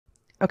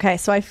Okay,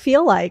 so I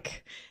feel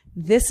like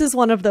this is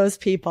one of those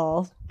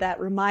people that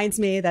reminds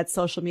me that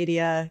social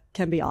media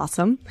can be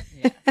awesome.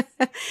 Yes.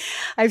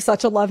 I have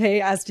such a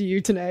love-hate, as do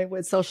you today,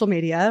 with social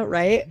media,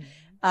 right?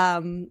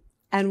 And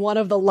one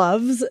of the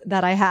loves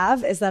that I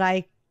have is that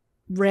I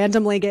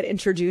randomly get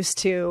introduced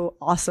to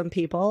awesome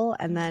people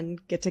and then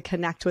get to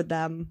connect with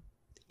them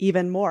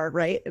even more,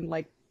 right? And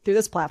like through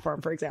this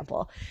platform, for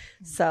example.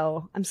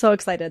 So I'm so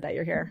excited that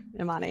you're here,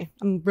 Imani.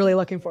 I'm really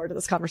looking forward to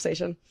this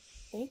conversation.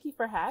 Thank you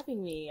for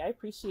having me. I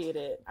appreciate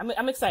it.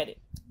 I'm excited.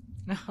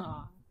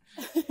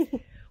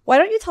 Why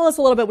don't you tell us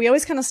a little bit? We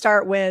always kind of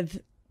start with,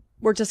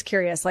 we're just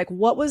curious, like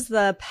what was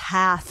the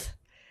path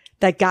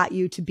that got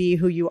you to be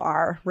who you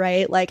are,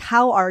 right? Like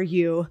how are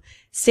you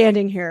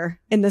standing here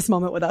in this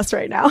moment with us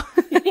right now?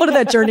 What did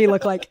that journey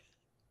look like?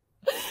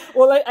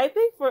 Well, I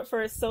think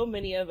for so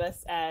many of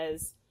us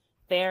as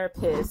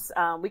therapists,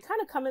 we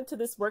kind of come into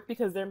this work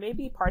because there may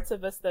be parts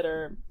of us that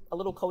are a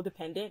little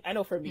codependent. I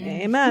know for me.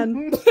 Amen.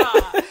 We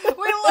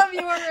love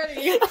you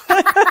already.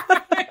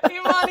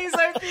 Imani's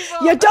our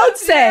people. You don't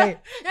say.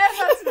 Yes,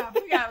 that's enough.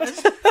 We got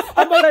this.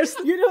 I'm like, there's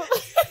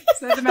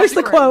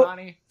the quote.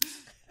 Imani.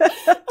 I'm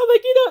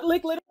like, you know,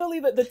 like literally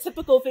the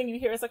typical thing you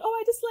hear is like, oh,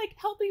 I just like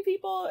helping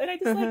people and I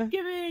just like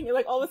giving and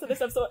like all this other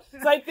stuff. So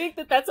I think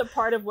that's a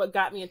part of what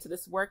got me into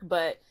this work.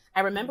 But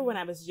I remember when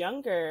I was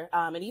younger,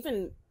 and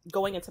even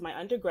going into my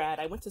undergrad,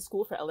 I went to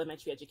school for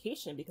elementary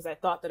education because I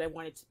thought that I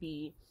wanted to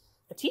be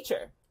a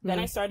teacher. Then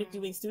I started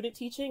doing student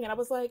teaching and I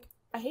was like,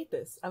 I hate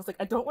this. I was like,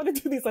 I don't want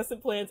to do these lesson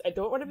plans. I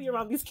don't want to be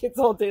around these kids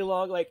all day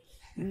long. Like,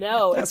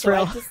 no. That's so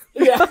real.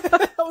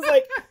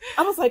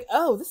 I was like,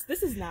 oh,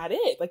 this is not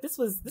it. Like, this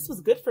was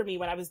good for me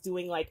when I was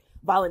doing like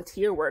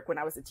volunteer work when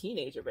I was a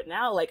teenager. But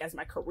now, like, as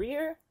my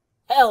career,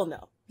 hell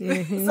no.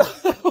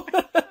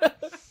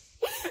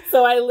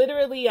 So I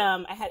literally,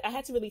 I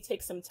had to really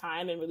take some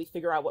time and really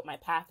figure out what my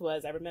path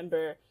was. I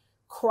remember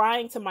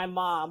crying to my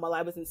mom while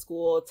I was in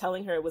school,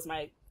 telling her it was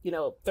my,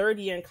 third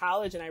year in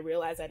college. And I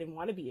realized I didn't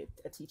want to be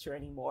a teacher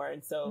anymore.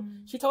 And so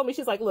she told me,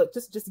 she's like, look,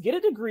 just get a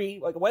degree.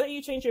 Like whether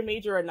you change your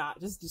major or not,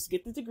 just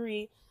get the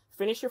degree,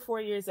 finish your 4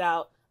 years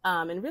out,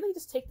 and really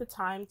just take the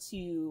time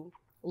to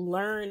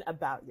learn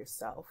about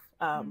yourself.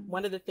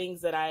 One of the things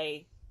that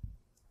I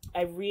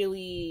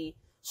really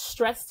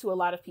stress to a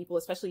lot of people,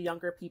 especially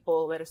younger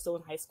people that are still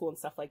in high school and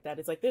stuff like that,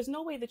 is like, there's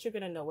no way that you're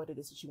going to know what it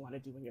is that you want to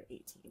do when you're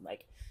 18.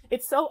 Like,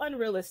 it's so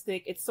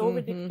unrealistic. It's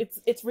so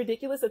it's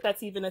ridiculous that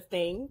that's even a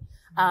thing.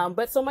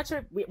 But so much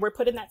we're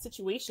put in that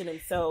situation. And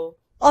so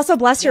also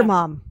bless your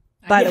mom,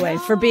 by the way,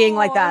 for being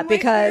like that,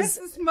 because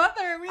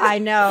I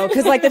know,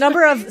 because like the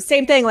number of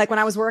same thing, like when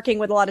I was working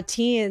with a lot of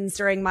teens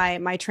during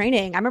my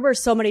training, I remember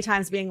so many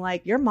times being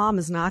like, your mom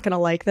is not going to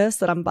like this,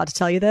 that I'm about to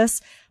tell you this.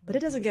 But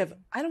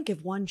I don't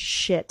give one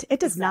shit. It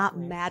does not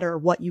matter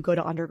what you go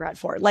to undergrad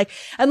for. Like,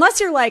 unless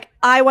you're like,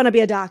 I want to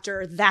be a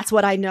doctor. That's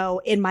what I know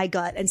in my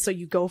gut. And so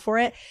you go for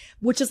it,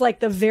 which is like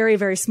the very,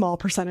 very small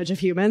percentage of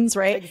humans,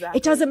 right? Exactly.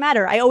 It doesn't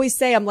matter. I always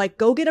say, I'm like,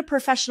 go get a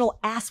professional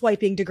ass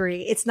wiping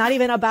degree. It's not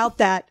even about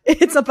that.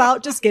 It's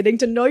about just getting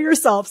to know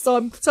yourself. So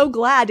I'm so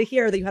glad to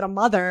hear that you had a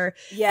mother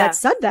that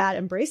said that,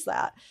 embraced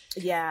that.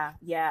 Yeah.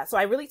 Yeah. So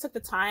I really took the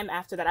time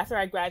after that. After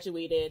I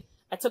graduated,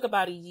 I took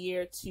about a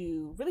year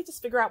to really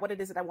just figure out what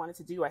it is that I wanted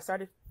to do. I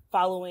started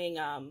following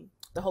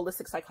the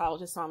holistic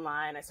psychologist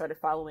online. I started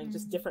following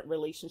just different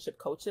relationship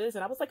coaches.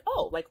 And I was like,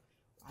 oh, like,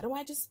 why don't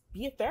I just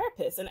be a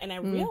therapist? And I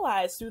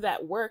realized through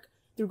that work,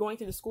 through going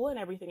through the school and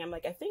everything, I'm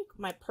like, I think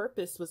my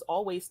purpose was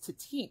always to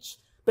teach,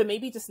 but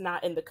maybe just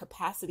not in the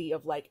capacity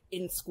of like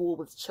in school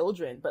with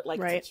children, but like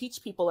to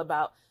teach people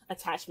about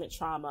attachment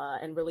trauma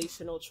and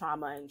relational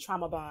trauma and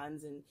trauma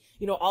bonds and,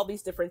 all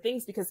these different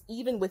things. Because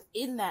even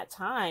within that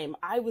time,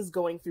 I was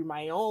going through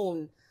my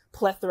own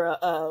plethora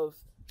of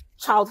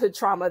childhood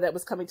trauma that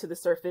was coming to the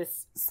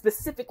surface,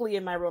 specifically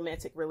in my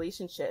romantic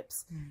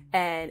relationships.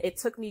 And it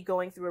took me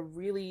going through a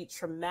really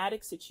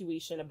traumatic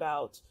situation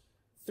about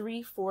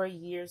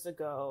 3-4 years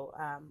ago.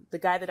 The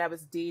guy that I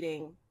was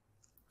dating,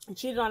 he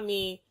cheated on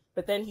me.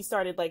 But then he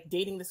started like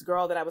dating this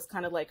girl that I was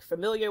kind of like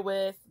familiar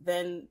with.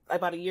 Then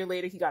about a year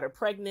later, he got her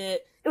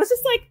pregnant. It was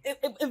just like,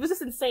 it was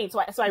just insane. So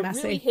I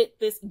really hit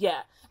this,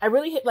 I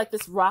really hit like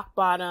this rock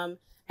bottom.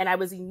 And I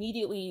was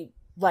immediately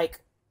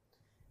like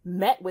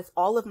met with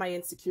all of my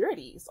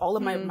insecurities, all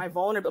of my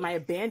vulnerable, my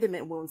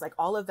abandonment wounds, like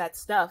all of that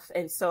stuff.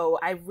 And so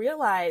I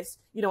realized,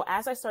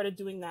 as I started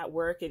doing that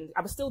work, and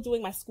I was still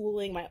doing my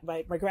schooling,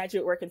 my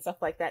graduate work and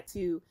stuff like that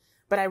too.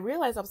 But I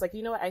realized, I was like,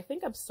 what, I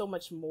think I'm so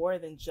much more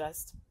than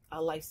just a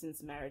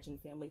licensed marriage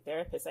and family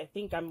therapist. I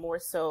think I'm more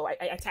so,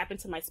 I tap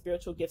into my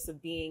spiritual gifts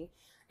of being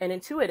an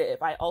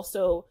intuitive. I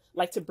also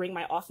like to bring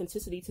my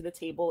authenticity to the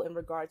table in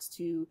regards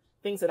to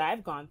things that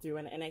I've gone through.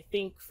 And I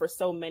think for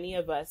so many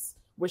of us,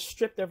 we're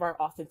stripped of our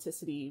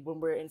authenticity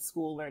when we're in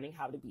school learning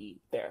how to be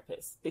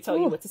therapists. They tell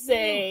you what to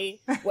say,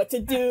 what to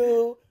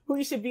do, who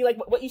you should be, like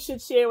what you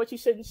should share, what you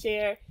shouldn't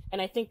share. And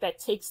I think that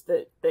takes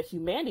the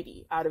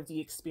humanity out of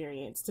the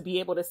experience to be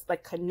able to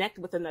like connect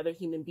with another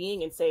human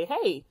being and say,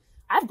 hey,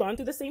 I've gone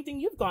through the same thing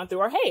you've gone through,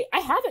 or hey, I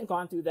haven't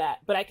gone through that,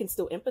 but I can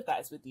still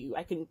empathize with you.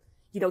 I can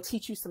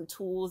teach you some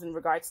tools in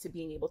regards to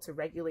being able to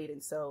regulate.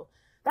 And so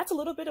that's a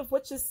little bit of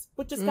what just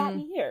got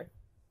me here.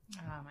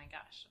 Oh my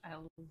gosh, I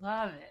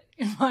love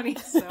it, Imani,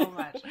 so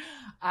much.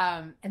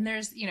 And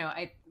there's,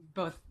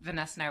 both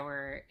Vanessa and I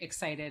were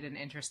excited and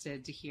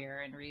interested to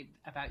hear and read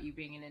about you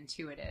being an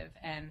intuitive.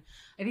 And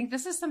I think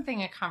this is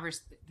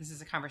this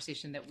is a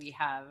conversation that we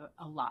have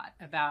a lot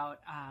about,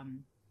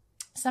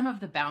 some of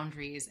the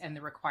boundaries and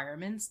the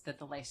requirements that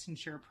the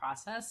licensure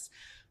process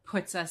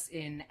puts us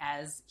in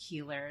as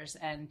healers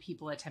and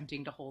people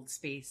attempting to hold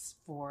space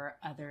for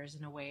others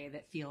in a way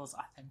that feels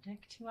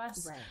authentic to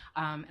us.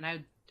 Right.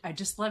 And I'd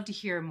just love to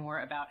hear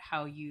more about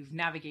how you've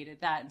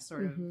navigated that and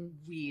sort of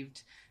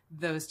weaved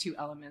those two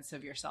elements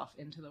of yourself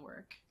into the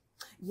work.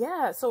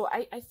 Yeah. So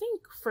I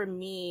think for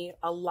me,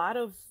 a lot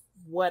of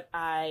what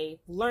I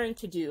learned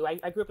to do,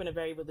 I grew up in a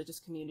very religious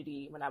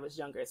community when I was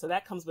younger. So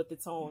that comes with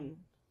its own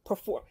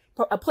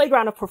a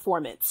playground of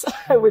performance,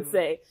 I would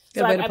say.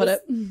 Good way to put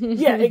it.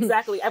 Yeah,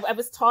 exactly. I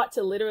was taught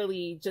to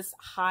literally just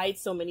hide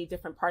so many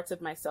different parts of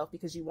myself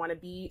because you want to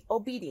be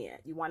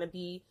obedient. You want to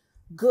be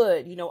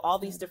good, all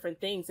these different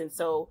things. And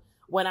so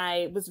when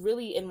I was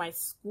really in my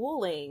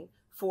schooling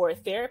for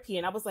therapy,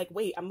 and I was like,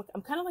 wait, I'm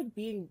kind of like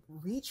being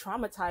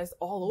re-traumatized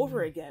all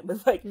over again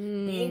with like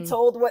being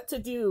told what to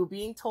do,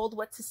 being told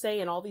what to say,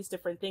 and all these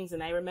different things.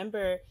 And I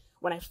remember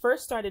when I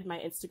first started my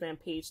Instagram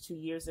page 2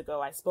 years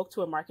ago, I spoke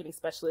to a marketing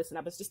specialist and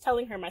I was just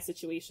telling her my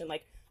situation.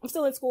 Like, I'm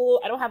still in school.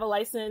 I don't have a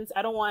license.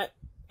 I don't want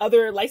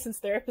other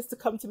licensed therapists to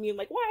come to me and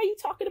like, why are you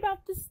talking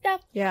about this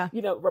stuff? Yeah.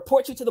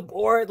 Report you to the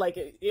board. Like,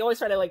 they always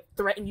try to like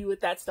threaten you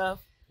with that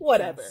stuff.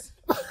 Whatever.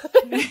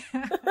 Yes.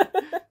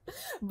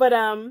 But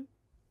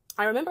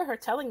I remember her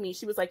telling me,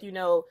 she was like,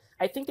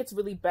 I think it's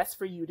really best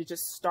for you to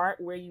just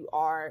start where you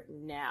are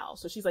now.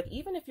 So she's like,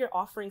 even if you're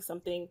offering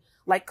something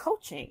like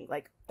coaching,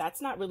 like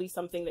that's not really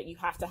something that you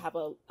have to have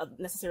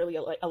necessarily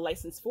a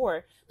license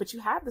for, but you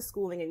have the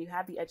schooling and you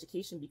have the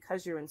education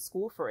because you're in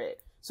school for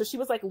it. So she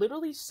was like,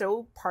 literally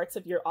show parts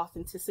of your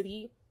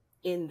authenticity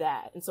in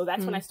that. And so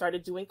that's when I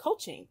started doing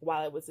coaching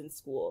while I was in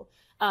school.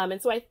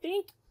 And so I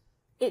think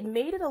it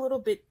made it a little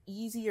bit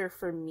easier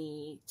for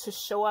me to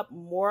show up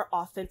more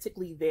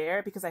authentically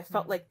there because I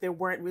felt like there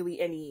weren't really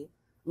any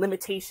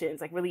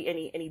limitations, like really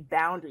any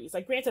boundaries.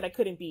 Like, granted, I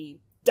couldn't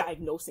be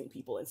diagnosing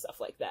people and stuff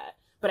like that,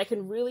 but I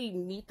can really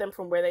meet them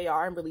from where they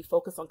are and really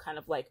focus on kind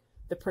of like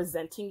the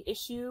presenting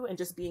issue and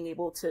just being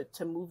able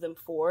to move them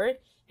forward.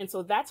 And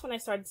so that's when I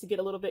started to get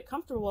a little bit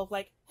comfortable of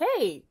like,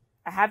 hey,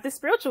 I have this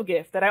spiritual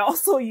gift that I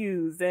also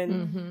use.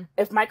 And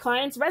if my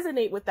clients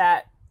resonate with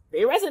that,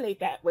 they resonate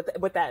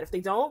with that. If they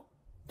don't,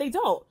 they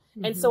don't.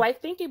 And so I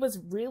think it was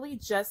really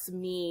just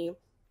me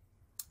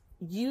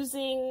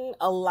using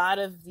a lot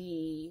of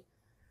the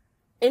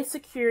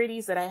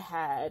insecurities that I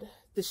had,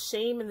 the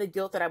shame and the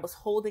guilt that I was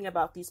holding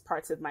about these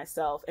parts of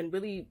myself, and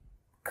really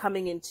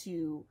coming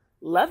into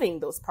loving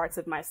those parts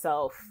of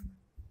myself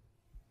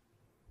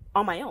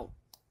on my own.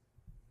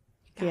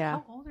 God, Yeah.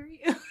 How old are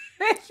you?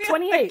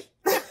 28.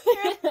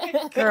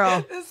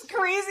 Girl. This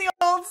crazy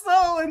old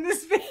soul in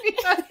this video.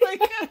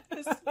 Like,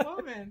 this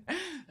woman.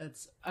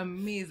 That's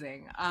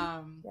amazing.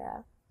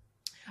 Yeah.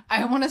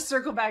 I want to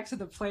circle back to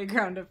the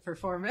playground of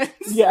performance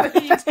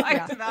that you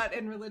talked about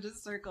in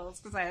religious circles,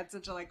 because I had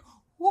such a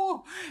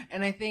whoa.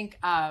 And I think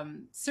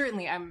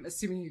certainly I'm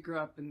assuming you grew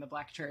up in the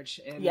Black church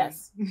in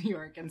New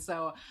York. And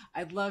so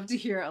I'd love to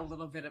hear a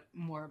little bit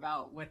more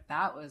about what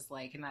that was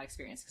like in that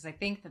experience. Because I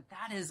think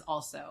that is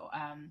also,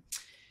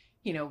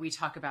 we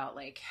talk about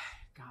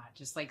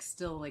just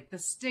still the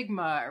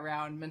stigma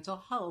around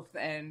mental health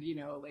and,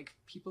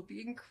 people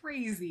being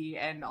crazy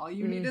and all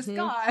you need is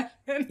God.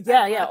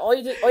 Yeah. All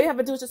you have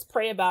to do is just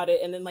pray about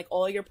it. And then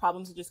all your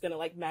problems are just going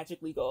to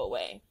magically go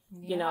away,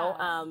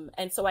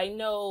 And so I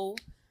know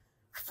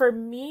for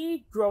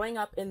me growing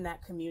up in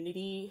that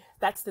community,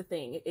 that's the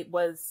thing. It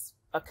was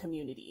a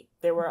community.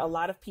 There were a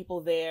lot of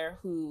people there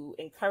who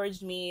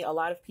encouraged me, a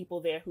lot of people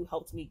there who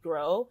helped me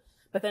grow.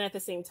 But then at the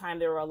same time,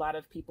 there were a lot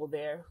of people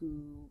there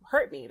who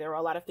hurt me. There were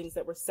a lot of things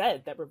that were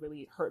said that were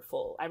really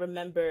hurtful. I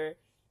remember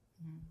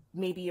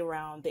maybe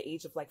around the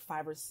age of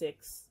 5 or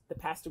 6, the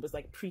pastor was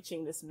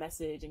preaching this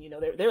message, and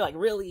they're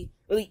really,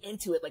 really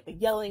into it, the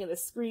yelling and the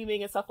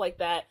screaming and stuff like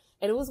that.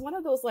 And it was one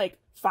of those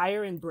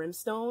fire and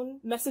brimstone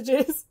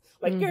messages,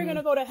 you're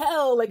gonna go to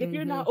hell, if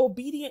you're not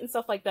obedient and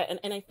stuff like that.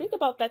 And I think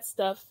about that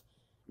stuff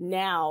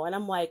now, and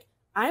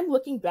I'm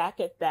looking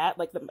back at that,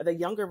 the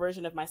younger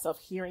version of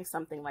myself hearing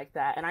something like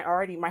that. And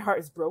my heart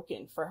is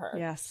broken for her.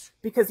 Yes.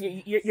 Because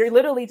you're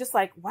literally just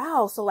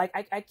wow. So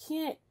I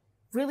can't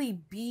really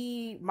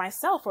be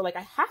myself, or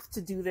I have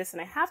to do this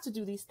and I have to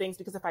do these things,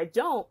 because if I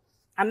don't,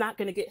 I'm not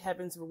going to get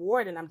heaven's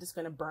reward and I'm just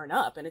going to burn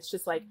up. And it's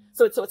just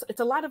so it's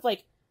a lot of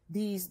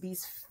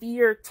these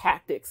fear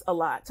tactics a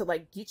lot to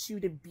get you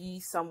to be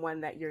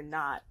someone that you're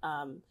not.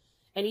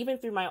 And even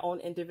through my own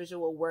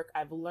individual work,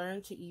 I've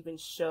learned to even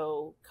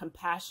show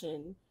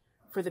compassion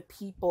for the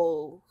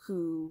people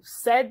who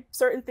said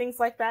certain things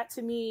like that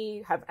to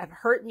me, have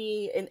hurt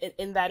me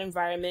in that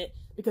environment,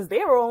 because they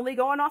were only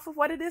going off of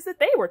what it is that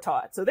they were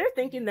taught. So they're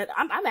thinking that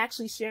I'm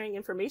actually sharing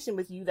information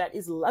with you that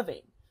is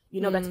loving,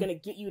 that's going to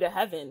get you to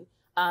heaven.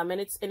 And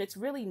it's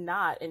really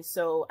not. And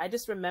so I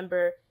just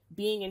remember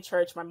being in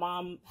church. My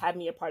mom had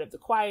me a part of the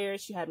choir.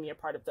 She had me a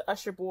part of the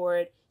usher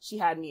board. She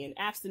had me in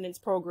abstinence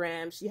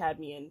program.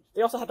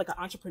 They also had like an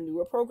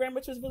entrepreneur program,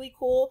 which was really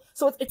cool.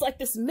 So it's like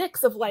this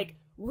mix of like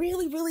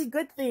really, really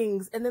good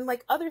things. And then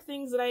like other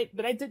things that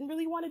I didn't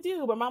really want to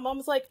do. But my mom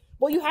was like,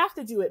 well, you have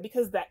to do it,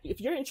 because that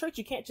if you're in church,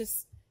 you can't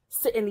just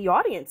sit in the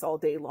audience all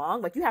day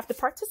long. Like, you have to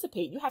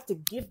participate. You have to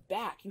give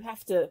back. You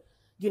have to,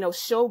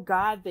 show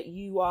God that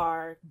you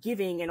are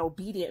giving and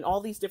obedient and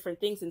all these different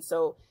things. And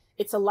so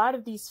it's a lot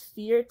of these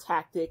fear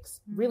tactics,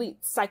 really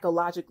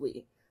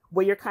psychologically,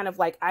 where you're kind of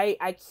like,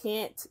 I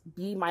can't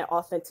be my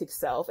authentic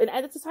self. And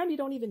at the time, you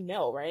don't even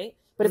know, right?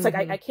 But it's like,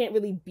 I can't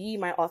really be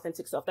my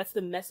authentic self. That's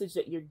the message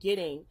that you're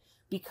getting,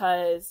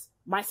 because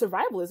my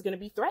survival is going to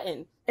be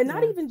threatened. And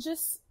not even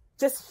just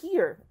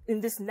here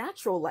in this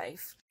natural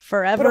life.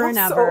 Forever and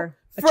ever.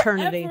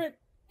 Eternity. Forever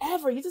and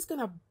ever. You're just going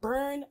to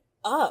burn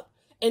up.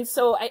 And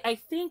so I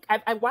think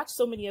I watched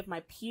so many of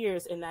my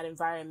peers in that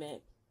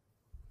environment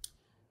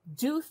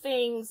do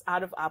things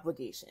out of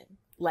obligation,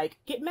 like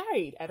get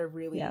married at a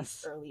really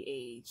early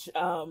age,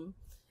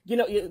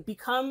 you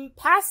become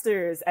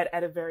pastors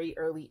at a very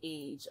early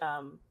age.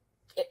 And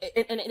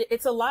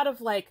it's a lot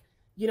of like,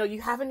 you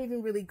haven't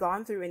even really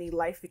gone through any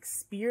life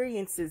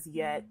experiences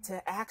yet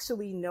to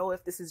actually know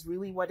if this is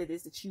really what it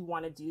is that you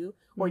want to do,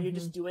 or you're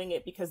just doing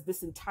it because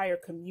this entire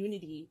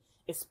community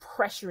is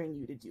pressuring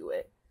you to do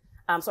it.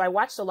 So I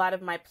watched a lot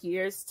of my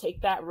peers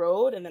take that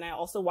road. And then I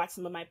also watched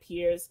some of my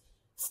peers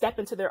step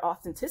into their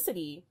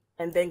authenticity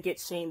and then get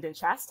shamed and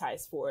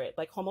chastised for it.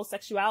 Like,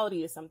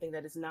 homosexuality is something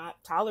that is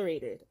not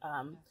tolerated.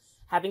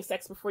 Having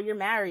sex before you're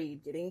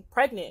married, getting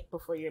pregnant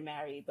before you're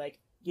married. Like,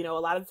 a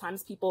lot of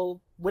times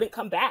people wouldn't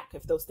come back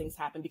if those things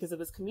happened, because it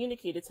was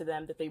communicated to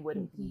them that they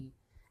wouldn't be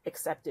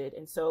accepted.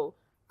 And so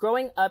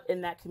growing up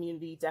in that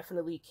community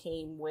definitely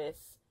came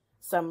with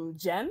some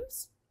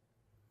gems.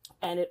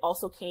 And it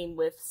also came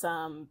with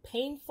some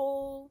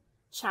painful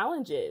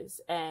challenges.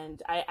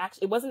 And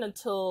it wasn't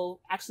until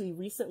actually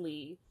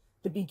recently,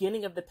 the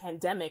beginning of the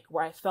pandemic,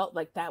 where I felt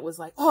like that was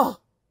like, oh,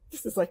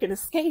 this is like an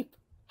escape.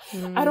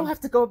 I don't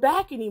have to go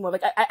back anymore.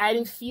 Like, I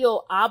didn't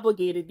feel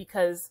obligated,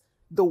 because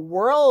the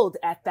world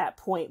at that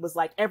point was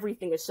like,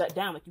 everything is shut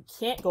down. Like, you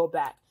can't go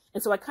back.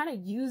 And so I kind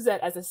of use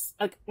that as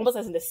almost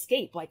as an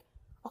escape. Like,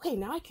 okay,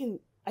 now I can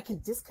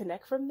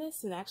disconnect from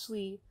this and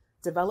actually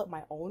develop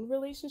my own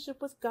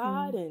relationship with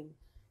God and,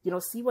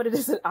 see what it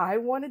is that I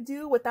want to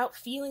do without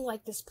feeling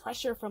like this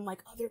pressure from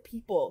like other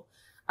people.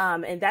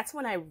 And that's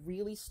when I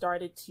really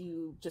started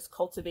to just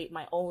cultivate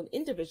my own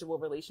individual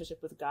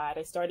relationship with God.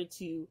 I started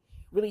to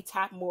really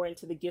tap more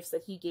into the gifts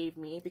that he gave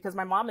me, because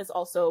my mom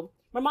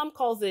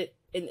calls it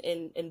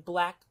in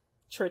Black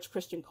church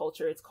Christian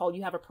culture, it's called,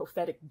 you have a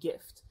prophetic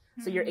gift.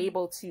 So you're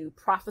able to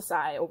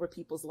prophesy over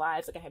people's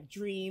lives. Like, I have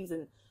dreams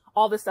and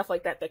all this stuff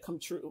like that come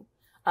true.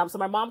 So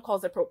my mom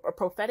calls it a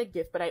prophetic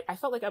gift, but I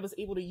felt like I was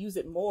able to use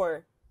it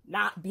more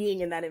not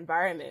being in that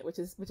environment, which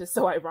is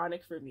so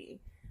ironic for me.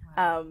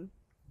 Wow.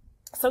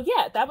 So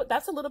yeah,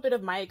 that's a little bit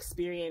of my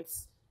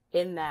experience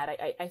in that.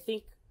 I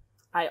think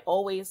I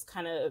always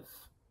kind of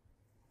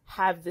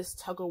have this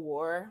tug of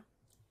war.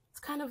 It's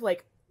kind of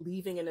like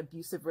leaving an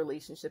abusive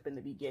relationship in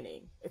the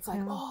beginning. It's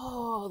like,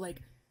 oh,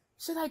 like,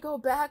 should I go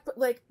back? But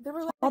like, there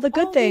were like all the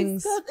good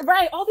things,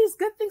 all these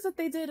good things that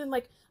they did. And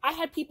like, I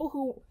had people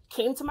who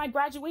came to my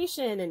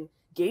graduation and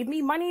gave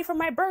me money for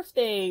my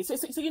birthday. So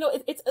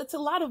it's a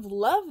lot of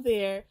love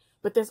there,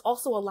 but there's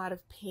also a lot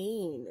of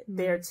pain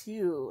there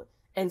too.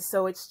 And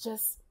so it's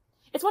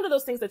one of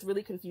those things that's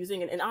really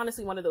confusing. And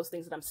honestly, one of those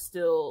things that I'm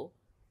still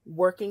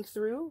working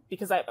through,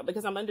 because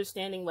I'm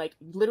understanding, like,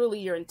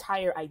 literally your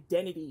entire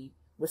identity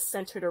was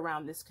centered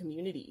around this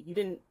community. You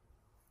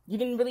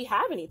didn't really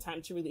have any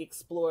time to really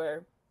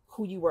explore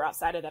who you were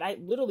outside of that. I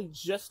literally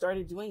just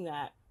started doing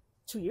that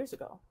 2 years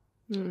ago.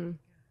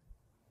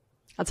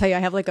 I'll tell you, I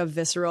have like a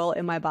visceral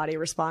in my body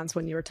response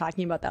when you were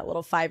talking about that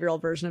little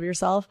 5-year-old version of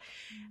yourself.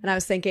 And I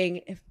was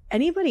thinking, if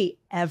anybody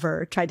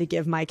ever tried to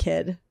give my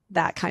kid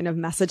that kind of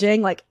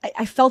messaging, like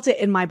I felt it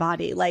in my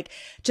body, like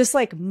just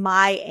like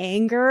my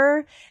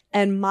anger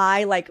and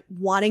my like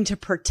wanting to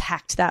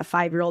protect that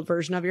 5-year-old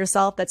version of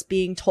yourself that's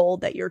being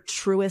told that your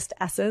truest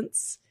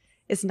essence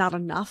is not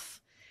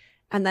enough.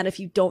 And that if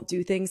you don't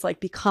do things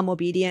like become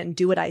obedient and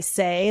do what I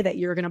say, that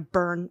you're going to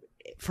burn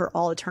for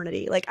all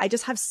eternity. Like, I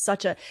just have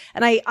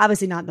and I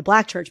obviously not in the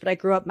Black church, but I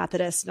grew up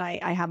Methodist, and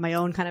I have my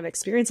own kind of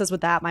experiences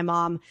with that. My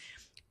mom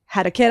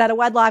had a kid out of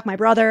wedlock, my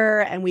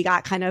brother, and we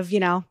got kind of,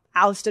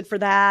 ousted for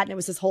that. And it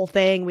was this whole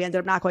thing. We ended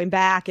up not going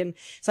back. And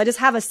so I just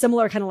have a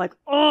similar kind of like,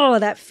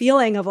 that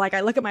feeling of like, I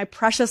look at my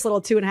precious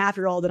little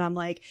 2.5-year-old and I'm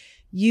like,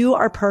 you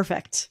are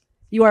perfect.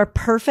 You are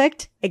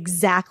perfect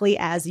exactly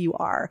as you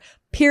are,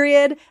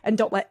 period. And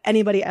don't let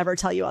anybody ever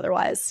tell you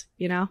otherwise,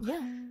 you know?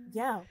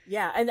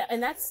 Yeah.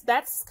 And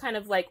that's kind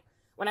of like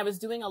when I was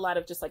doing a lot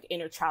of just like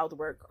inner child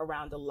work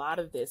around a lot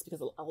of this,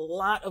 because a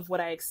lot of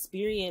what I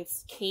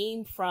experienced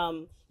came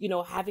from, you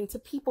know, having to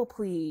people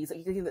please,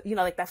 you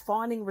know, like that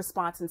fawning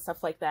response and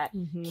stuff like that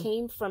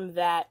came from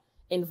that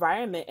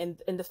environment,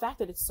 and the fact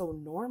that it's so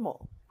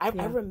normal. I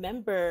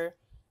remember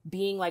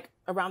being like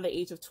around the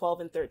age of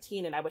 12 and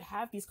 13, and I would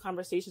have these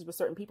conversations with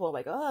certain people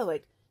like, oh,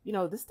 like, you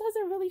know, this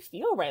doesn't really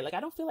feel right. Like, I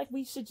don't feel like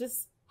we should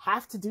just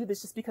have to do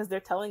this just because they're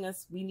telling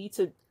us we need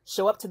to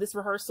show up to this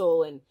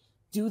rehearsal and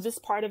do this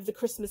part of the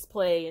Christmas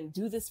play and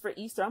do this for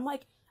Easter. I'm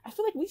like, I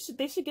feel like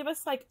they should give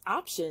us like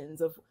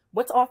options of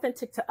what's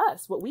authentic to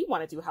us, what we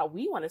want to do, how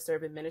we want to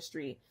serve in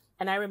ministry.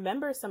 And I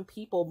remember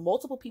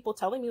multiple people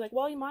telling me like,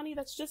 well, Imani,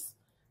 that's just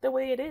the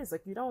way it is.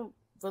 Like, you don't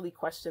really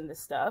question this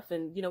stuff.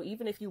 And, you know,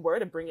 even if you were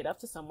to bring it up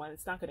to someone,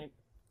 it's not going to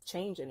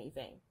change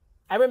anything.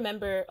 I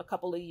remember a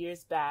couple of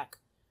years back,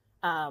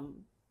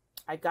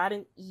 I got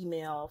an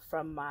email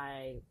from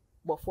my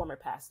former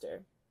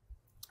pastor,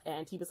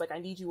 and he was like, I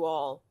need you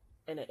all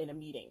in a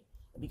meeting.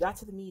 And we got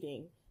to the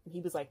meeting, and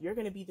he was like, you're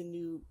going to be the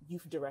new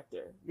youth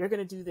director. You're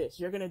going to do this.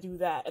 You're going to do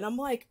that. And I'm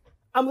like,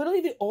 I'm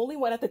literally the only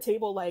one at the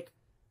table. Like,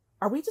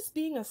 are we just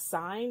being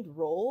assigned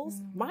roles?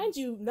 Mind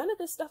you, none of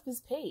this stuff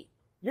is paid.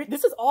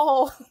 This is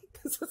all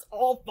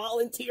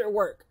volunteer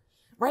work.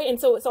 Right. And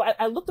so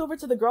I looked over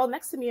to the girl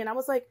next to me, and I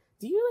was like,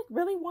 do you like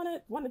really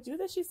want to do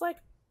this? She's like,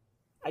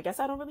 I guess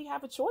I don't really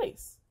have a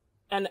choice.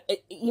 And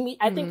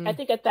I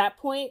think at that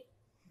point,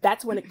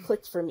 that's when it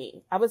clicked for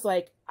me. I was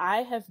like,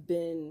 I have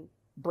been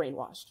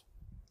brainwashed.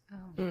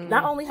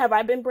 Not only have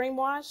I been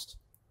brainwashed,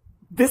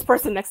 this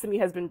person next to me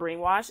has been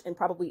brainwashed, and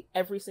probably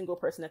every single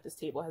person at this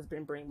table has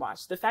been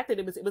brainwashed. The fact that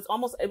it was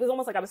almost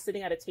like I was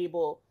sitting at a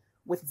table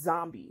with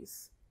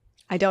zombies.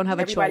 I don't have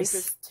a choice. Everybody's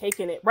just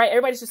taking it, right?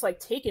 Everybody's just like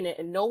taking it,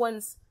 and no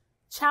one's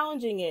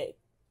challenging it,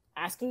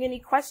 asking any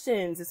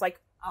questions. It's like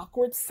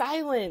awkward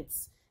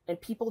silence, and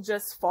people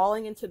just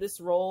falling into this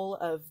role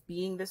of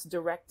being this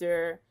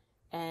director,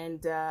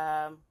 and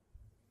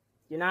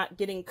you're not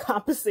getting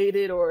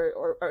compensated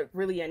or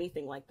really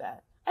anything like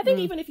that. I think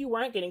even if you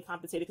weren't getting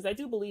compensated, because I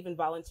do believe in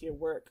volunteer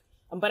work,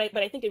 but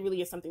I think it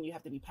really is something you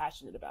have to be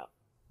passionate about.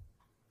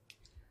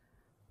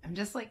 I'm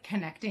just like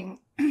connecting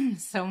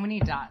so many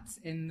dots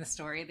in the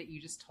story that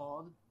you just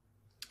told.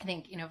 I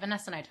think, you know,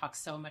 Vanessa and I talk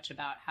so much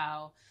about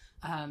how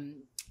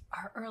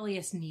our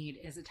earliest need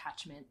is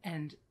attachment,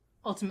 and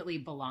ultimately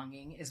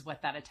belonging is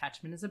what that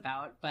attachment is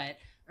about.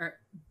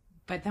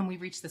 But then we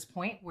reach this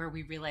point where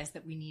we realize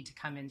that we need to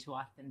come into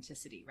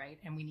authenticity, right?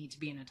 And we need to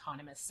be an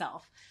autonomous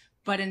self.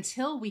 But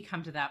until we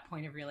come to that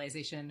point of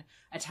realization,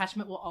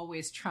 attachment will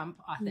always trump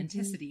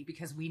authenticity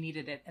because we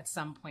needed it at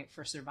some point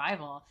for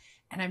survival.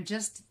 And I'm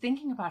just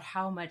thinking about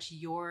how much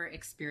your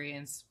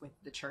experience with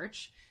the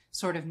church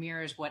sort of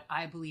mirrors what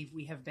I believe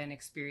we have been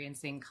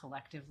experiencing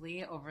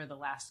collectively over the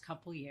last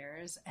couple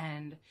years.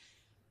 And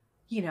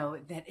you know,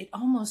 that it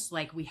almost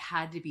like we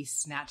had to be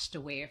snatched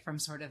away from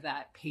sort of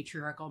that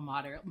patriarchal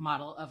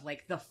model of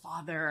like the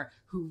father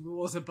who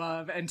rules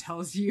above and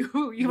tells you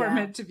who you are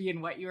meant to be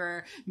and what you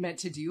are meant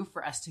to do,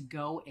 for us to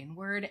go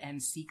inward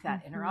and seek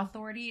that inner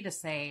authority to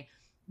say,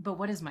 but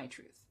what is my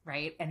truth?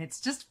 Right. And it's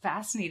just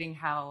fascinating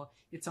how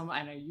it's almost,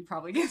 I know you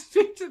probably can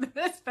speak to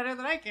this better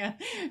than I can,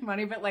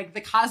 Imani, but like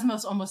the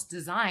cosmos almost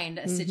designed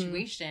a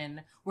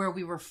situation where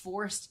we were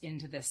forced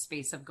into this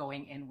space of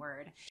going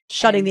inward.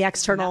 Shutting the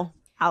external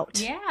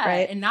out. Yeah.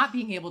 Right? And not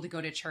being able to go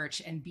to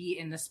church and be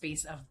in the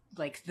space of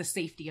like the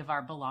safety of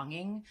our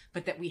belonging,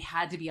 but that we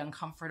had to be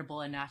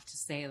uncomfortable enough to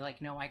say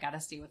like, no, I got to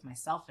stay with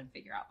myself and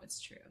figure out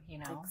what's true, you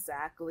know?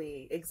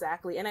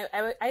 Exactly. And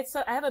I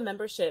have a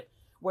membership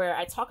where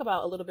I talk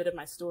about a little bit of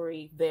my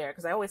story there,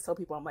 because I always tell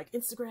people, I'm like,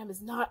 Instagram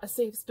is not a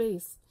safe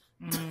space.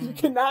 You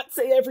cannot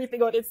say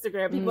everything on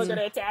Instagram. People are going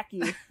to attack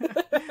you.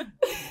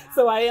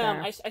 So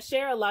I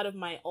share a lot of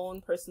my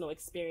own personal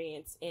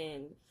experience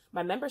in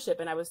my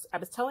membership. And I was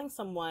telling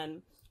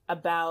someone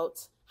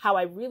about how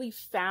I really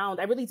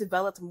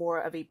developed more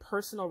of a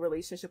personal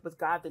relationship with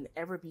God than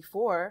ever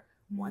before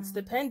once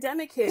the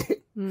pandemic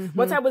hit.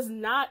 Once I was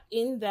not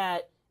in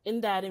that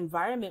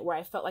environment where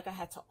I felt like I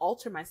had to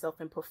alter myself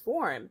and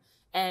perform.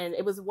 And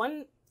it was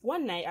one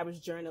night I was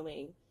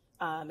journaling,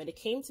 and it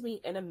came to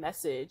me in a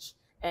message,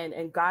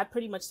 and God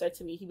pretty much said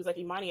to me, he was like,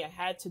 Imani, I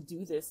had to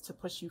do this to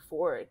push you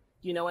forward,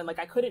 you know, and like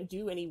I couldn't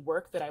do any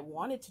work that I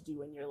wanted to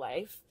do in your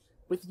life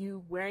with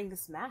you wearing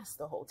this mask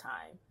the whole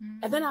time.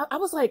 And then I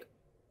was like,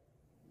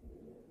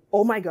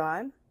 oh my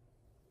God.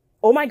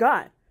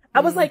 I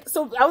was like,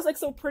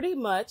 so pretty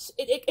much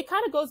it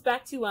kind of goes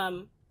back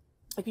to,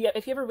 if you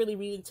ever really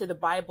read into the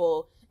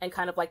Bible and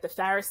kind of like the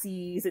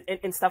Pharisees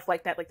and stuff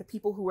like that, like the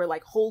people who were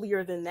like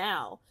holier than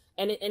thou.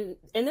 And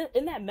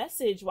in that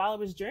message, while I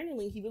was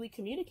journaling, he really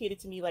communicated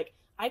to me, like,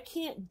 I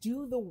can't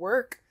do the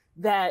work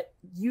that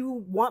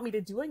you want me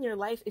to do in your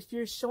life if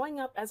you're showing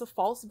up as a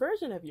false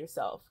version of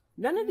yourself.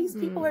 None of these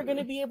people are going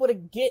to be able to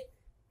get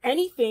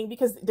anything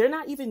because they're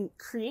not even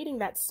creating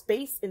that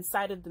space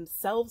inside of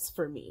themselves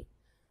for me.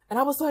 And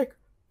I was like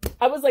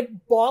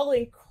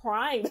bawling,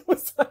 crying. It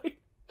was like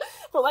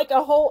for like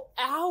a whole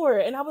hour.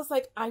 And I was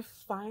like, I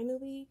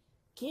finally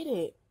get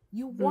it.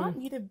 You want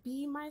me to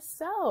be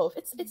myself.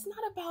 It's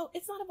not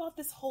about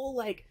this whole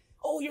like,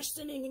 oh, you're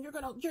sinning and you're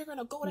gonna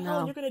go to hell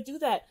and you're gonna do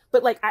that.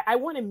 But like, I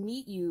want to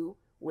meet you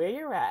where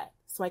you're at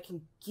so I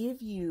can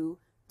give you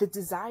the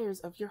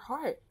desires of your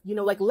heart. You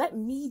know, like, let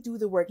me do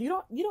the work. You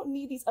don't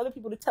need these other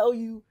people to tell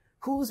you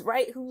who's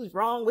right, who's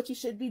wrong, what you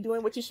should be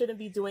doing, what you shouldn't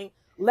be doing.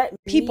 Let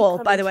people,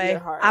 me by the way,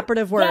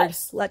 operative word.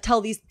 Yes.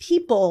 Tell these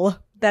people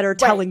that are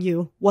telling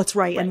you what's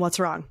right and what's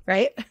wrong,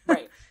 right?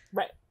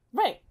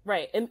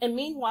 Right. And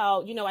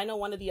meanwhile, you know, I know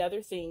one of the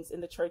other things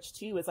in the church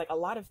too is like a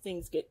lot of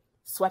things get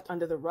swept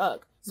under the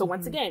rug. So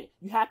once again,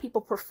 you have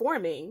people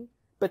performing,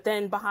 but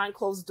then behind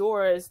closed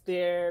doors,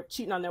 they're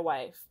cheating on their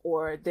wife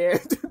or they're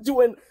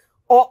doing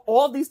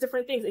all these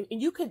different things.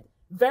 And you could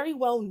very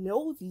well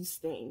know these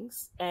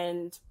things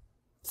and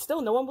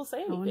still no one will say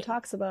anything. No one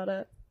talks about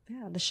it.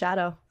 Yeah, the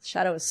shadow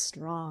is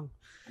strong.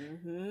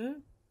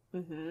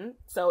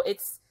 So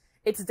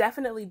it's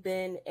definitely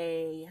been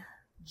a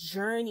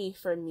journey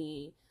for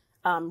me,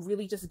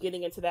 really just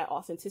getting into that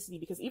authenticity,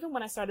 because even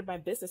when I started my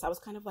business, I was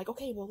kind of like,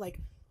 okay, well, like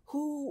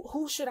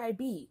who should I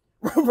be?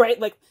 Right?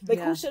 Like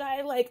who should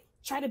I like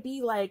try to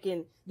be like,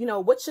 and you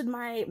know, what should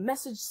my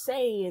message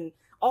say, and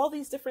all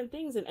these different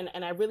things.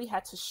 And I really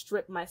had to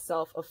strip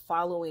myself of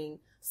following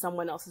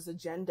someone else's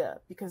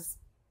agenda, because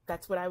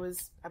that's what I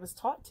was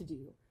taught to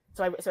do.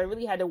 So I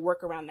really had to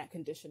work around that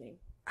conditioning.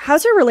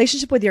 How's your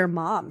relationship with your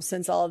mom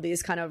since all of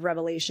these kind of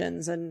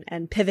revelations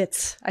and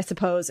pivots, I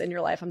suppose, in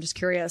your life? I'm just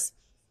curious.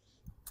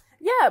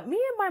 Yeah, me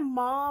and my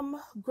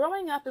mom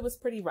growing up, it was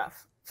pretty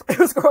rough. It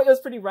was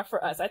pretty rough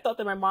for us. I thought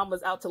that my mom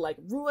was out to like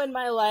ruin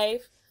my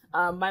life.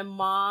 My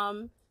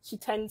mom, she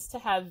tends to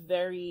have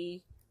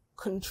very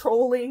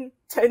controlling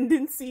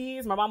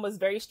tendencies. My mom was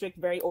very strict,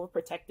 very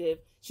overprotective.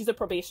 She's a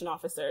probation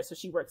officer, so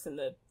she works in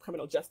the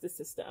criminal justice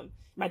system.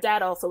 My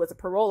dad also is a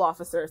parole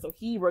officer, so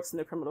he works in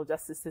the criminal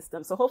justice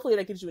system. So hopefully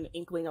that gives you an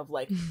inkling of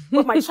like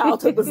what my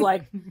childhood was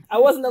like. I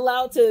wasn't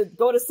allowed to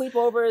go to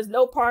sleepovers,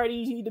 no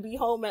parties. You need to be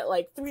home at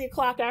like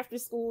 3:00 after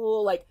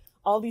school, like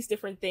all these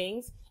different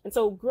things. And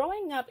so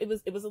growing up, it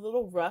was a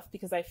little rough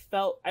because I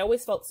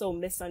always felt so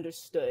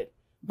misunderstood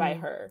by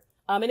her.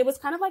 And it was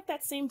kind of like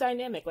that same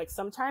dynamic. Like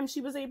sometimes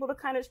she was able to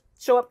kind of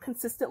show up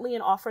consistently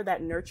and offer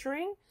that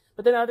nurturing,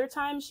 but then other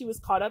times she was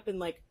caught up in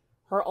like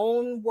her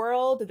own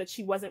world that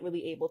she wasn't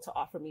really able to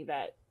offer me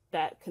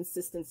that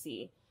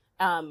consistency.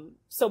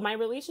 So my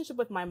relationship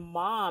with my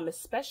mom,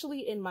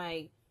 especially in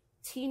my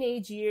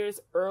teenage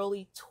years,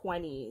 early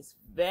 20s,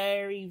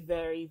 very,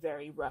 very,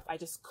 very rough. I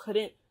just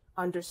couldn't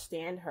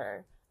understand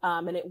her.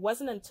 And it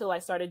wasn't until I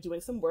started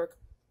doing some work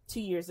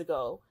 2 years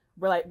ago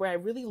where I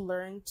really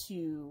learned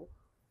to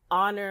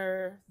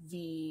honor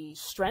the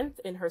strength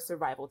in her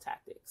survival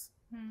tactics.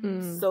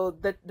 So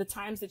the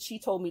times that she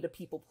told me to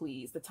people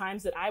please, the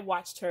times that I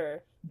watched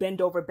her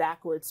bend over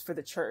backwards for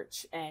the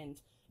church, and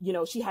you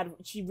know,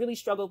 she really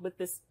struggled with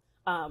this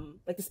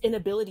like this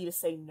inability to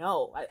say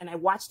no, and I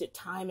watched it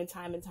time and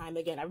time and time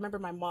again. I remember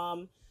my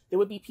mom, there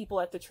would be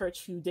people at the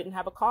church who didn't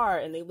have a car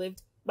and they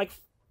lived like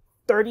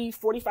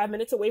 30-45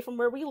 minutes away from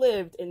where we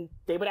lived, and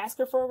they would ask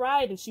her for a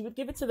ride and she would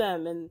give it to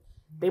them, and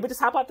they would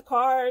just hop out the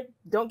car,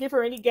 don't give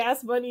her any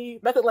gas money,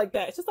 nothing like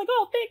that. It's just like,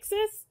 oh, thanks,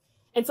 sis.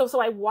 And so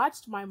I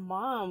watched my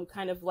mom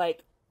kind of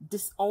like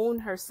disown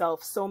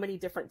herself so many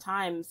different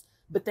times,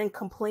 but then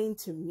complain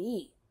to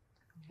me,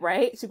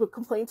 right? She would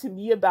complain to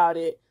me about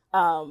it,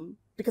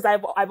 because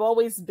I've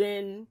always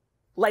been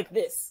like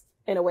this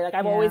in a way. Like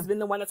I've always been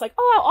the one that's like,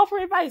 oh, I'll offer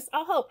advice,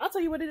 I'll help, I'll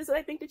tell you what it is that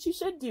I think that you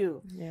should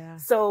do. Yeah.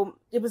 So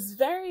it was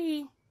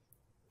very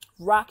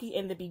rocky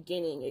in the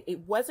beginning. It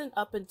wasn't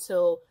up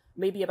until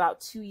maybe about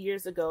 2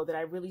 years ago that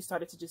I really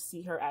started to just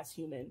see her as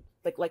human,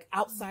 like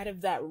outside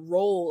of that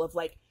role of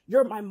like,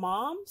 you're my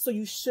mom, so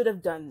you should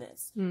have done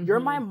this. You're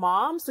my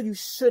mom, so you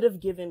should have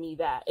given me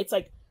that. It's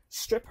like,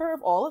 strip her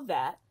of all of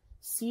that,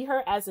 see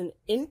her as an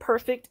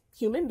imperfect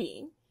human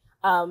being,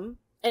 and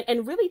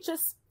really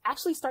just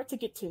actually start to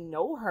get to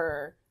know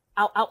her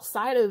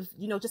outside of,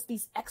 you know, just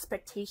these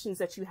expectations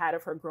that you had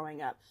of her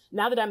growing up.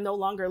 Now that I'm no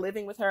longer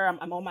living with her,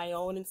 I'm on my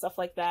own and stuff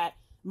like that.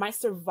 My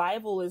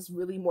survival is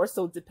really more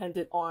so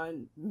dependent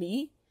on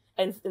me.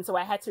 And so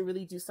I had to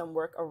really do some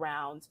work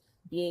around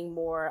being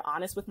more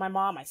honest with my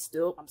mom. I'm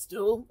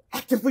still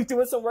actively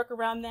doing some work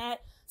around that,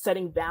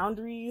 setting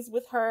boundaries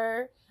with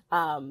her.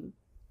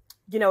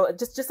 You know,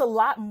 just a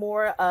lot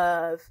more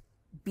of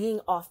being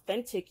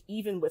authentic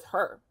even with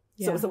her.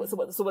 Yeah. So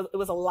it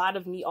was a lot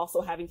of me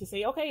also having to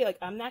say, okay, like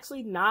I'm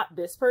actually not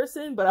this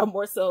person, but I'm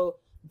more so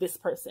this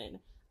person.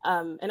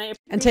 And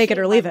take it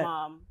or leave it,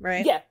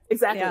 right? Yeah,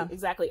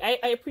 exactly.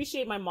 I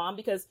appreciate my mom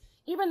because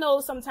even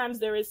though sometimes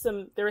there is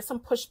some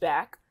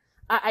pushback,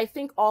 I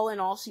think all in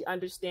all, she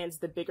understands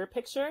the bigger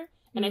picture.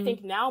 And I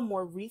think now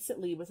more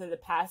recently, within the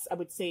past, I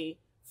would say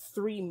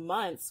 3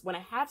 months, when I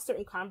have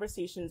certain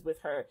conversations with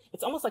her,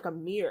 it's almost like a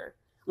mirror.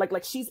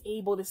 Like she's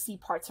able to see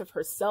parts of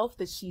herself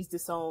that she's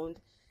disowned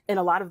in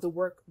a lot of the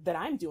work that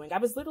I'm doing. I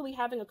was literally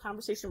having a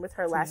conversation with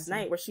her last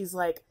night where she's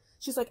like,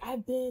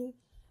 I've been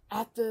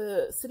at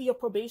the city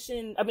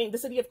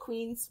of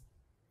Queens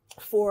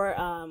for,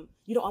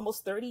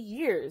 almost 30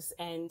 years.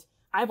 And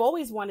I've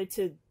always wanted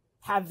to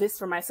have this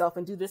for myself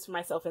and do this for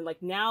myself. And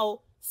like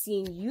now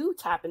seeing you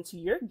tap into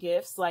your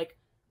gifts, like,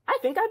 I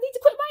think I need to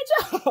quit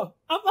my job.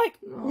 I'm like,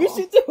 you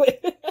should do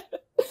it.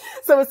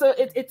 So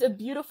it's a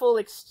beautiful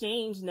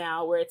exchange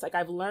now where it's like,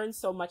 I've learned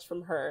so much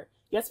from her.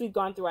 Yes, we've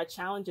gone through our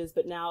challenges,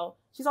 but now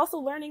she's also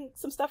learning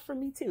some stuff from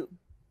me too.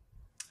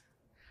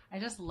 I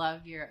just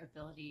love your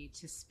ability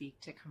to speak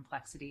to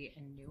complexity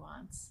and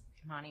nuance,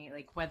 Imani,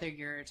 like whether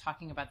you're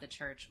talking about the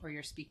church or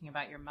you're speaking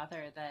about your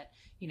mother, that,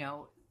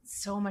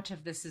 so much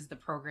of this is the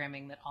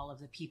programming that all of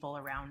the people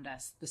around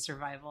us, the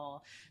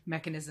survival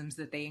mechanisms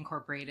that they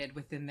incorporated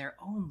within their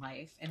own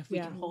life. And if we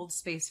can hold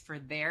space for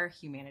their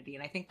humanity,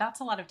 and I think that's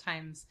a lot of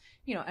times,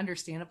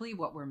 understandably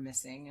what we're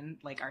missing in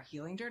like our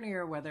healing journey,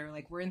 or whether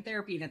like we're in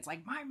therapy and it's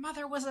like, my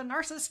mother was a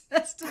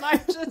narcissist and I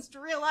just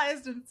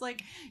realized, and it's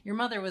like, your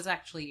mother was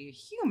actually a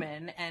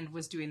human and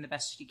was doing the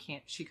best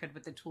she could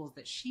with the tools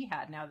that she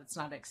had. Now that's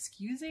not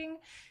excusing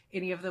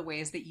any of the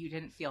ways that you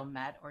didn't feel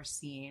met or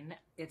seen.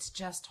 It's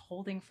just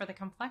holding for the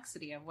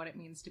complexity of what it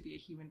means to be a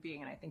human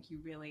being. And I think you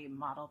really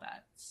model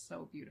that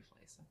so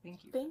beautifully. So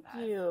thank you.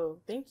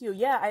 Thank you.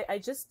 Yeah, I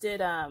just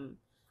did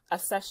a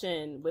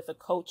session with a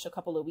coach a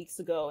couple of weeks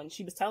ago, and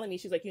she was telling me,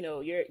 she's like,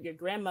 your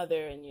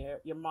grandmother and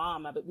your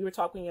mom, but we were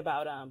talking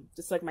about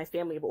just like my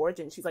family of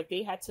origin. She's like,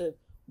 they had to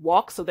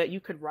walk so that you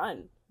could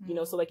run,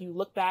 so like you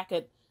look back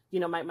at,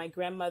 my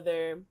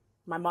grandmother,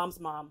 my mom's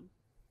mom,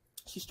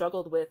 she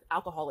struggled with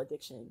alcohol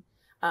addiction.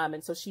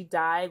 And so she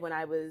died when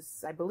I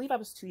believe I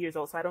was 2 years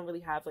old. So I don't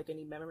really have like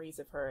any memories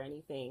of her or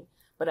anything,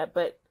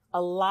 but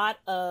a lot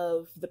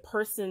of the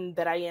person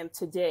that I am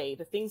today,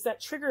 the things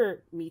that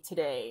trigger me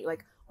today,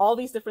 like all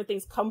these different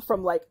things come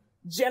from like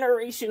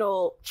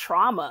generational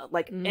trauma,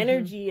 like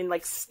energy and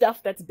like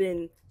stuff that's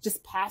been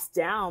just passed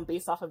down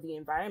based off of the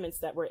environments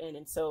that we're in.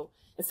 And so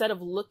instead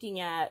of looking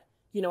at,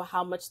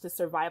 how much the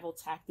survival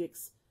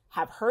tactics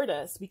have hurt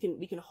us, we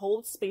can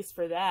hold space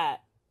for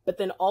that, but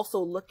then also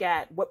look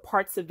at what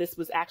parts of this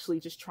was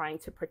actually just trying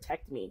to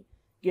protect me,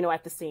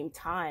 at the same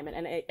time.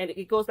 And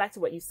it goes back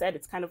to what you said.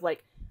 It's kind of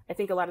like, I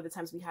think a lot of the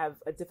times we have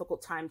a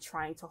difficult time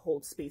trying to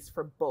hold space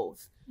for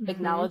both,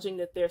 acknowledging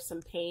that there's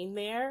some pain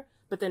there,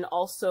 but then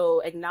also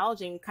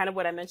acknowledging kind of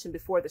what I mentioned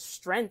before, the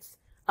strength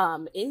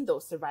in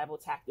those survival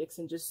tactics,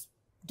 and just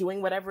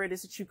doing whatever it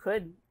is that you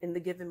could in the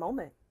given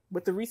moment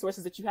with the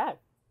resources that you have.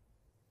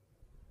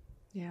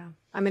 Yeah.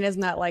 I mean,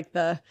 isn't that like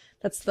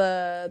that's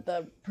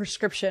the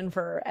prescription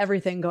for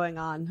everything going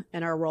on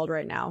in our world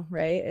right now,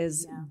 right?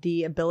 Is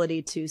the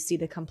ability to see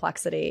the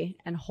complexity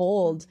and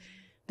hold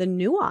the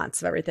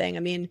nuance of everything.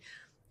 I mean,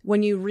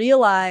 when you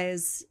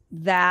realize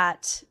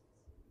that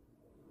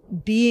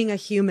being a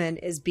human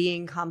is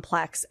being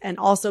complex, and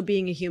also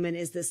being a human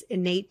is this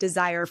innate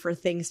desire for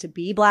things to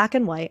be black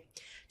and white,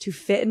 to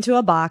fit into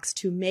a box,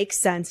 to make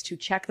sense, to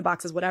check the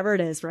boxes, whatever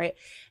it is, right?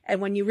 And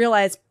when you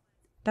realize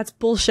that's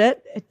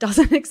bullshit. It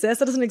doesn't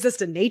exist. It doesn't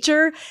exist in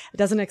nature. It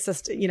doesn't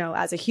exist,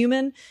 as a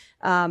human.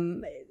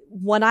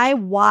 When I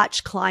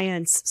watch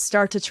clients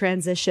start to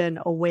transition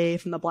away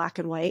from the black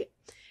and white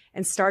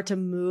and start to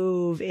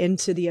move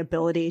into the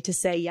ability to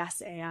say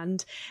yes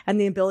and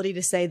the ability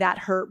to say that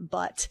hurt,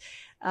 but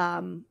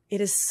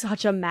it is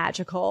such a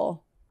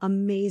magical,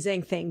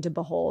 amazing thing to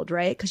behold,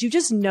 right? Because you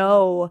just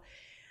know,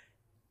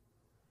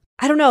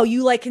 I don't know,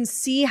 you like can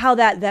see how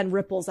that then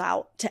ripples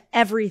out to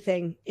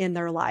everything in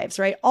their lives,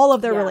 right? All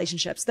of their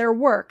relationships, their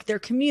work, their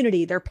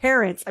community, their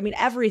parents. I mean,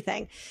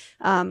 everything,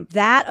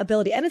 that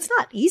ability. And it's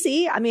not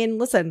easy. I mean,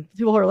 listen,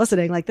 people who are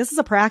listening, like this is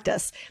a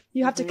practice.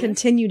 You have to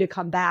continue to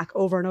come back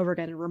over and over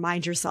again and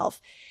remind yourself,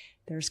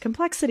 there's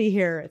complexity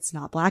here. It's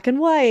not black and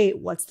white.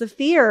 What's the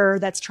fear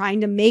that's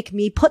trying to make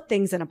me put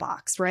things in a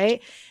box,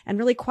 right? And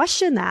really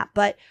question that.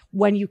 But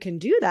when you can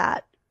do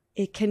that,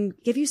 it can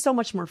give you so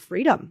much more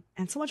freedom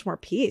and so much more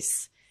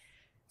peace.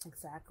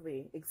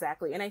 Exactly.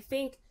 And I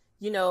think,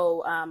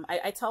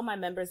 I tell my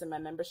members in my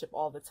membership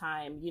all the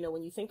time,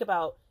 when you think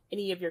about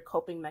any of your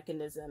coping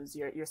mechanisms,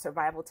 your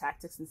survival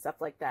tactics and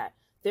stuff like that,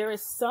 there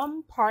is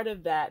some part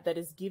of that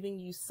is giving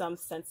you some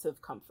sense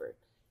of comfort.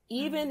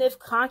 Even if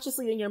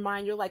consciously in your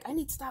mind, you're like, I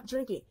need to stop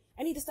drinking.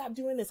 I need to stop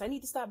doing this. I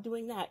need to stop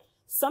doing that.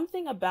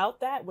 Something about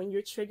that when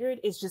you're triggered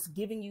is just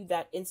giving you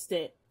that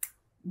instant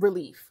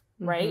relief.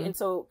 Right. And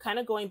so kind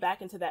of going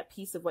back into that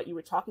piece of what you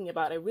were talking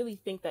about, I really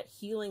think that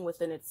healing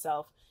within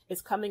itself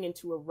is coming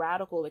into a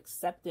radical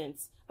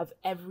acceptance of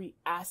every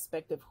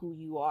aspect of who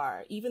you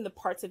are, even the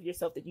parts of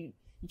yourself that you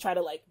try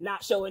to like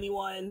not show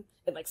anyone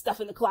and like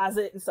stuff in the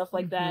closet and stuff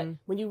like that.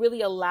 When you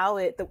really allow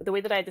it, the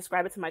way that I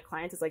describe it to my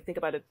clients is like, think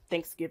about a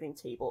Thanksgiving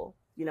table,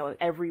 and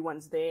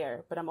everyone's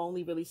there, but I'm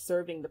only really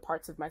serving the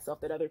parts of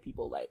myself that other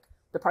people like,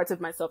 the parts of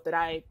myself that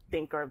I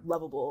think are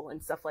lovable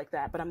and stuff like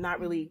that. But I'm not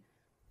really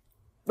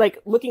like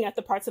looking at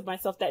the parts of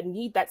myself that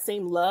need that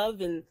same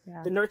love and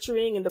the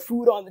nurturing and the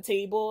food on the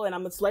table, and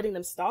I'm just letting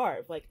them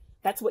starve. Like,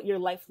 that's what your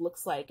life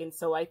looks like. And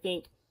so I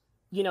think,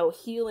 you know,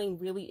 healing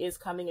really is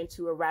coming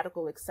into a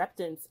radical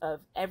acceptance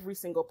of every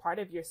single part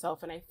of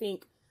yourself. And I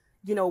think,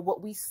 you know,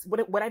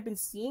 what I've been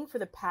seeing for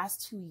the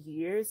past 2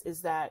 years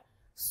is that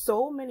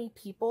so many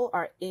people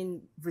are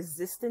in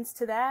resistance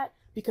to that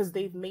because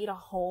they've made a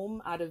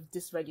home out of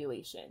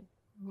dysregulation.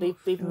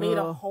 They've made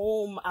a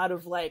home out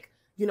of, like,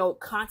 you know,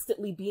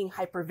 constantly being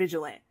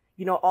hypervigilant,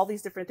 you know, all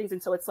these different things.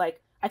 And so it's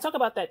like, I talk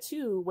about that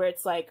too, where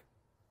it's like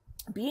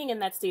being in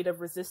that state of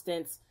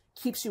resistance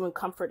keeps you in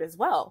comfort as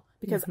well,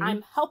 because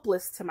I'm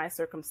helpless to my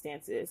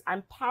circumstances.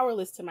 I'm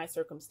powerless to my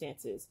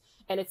circumstances.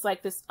 And it's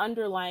like this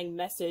underlying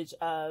message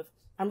of,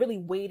 I'm really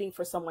waiting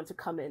for someone to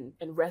come in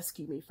and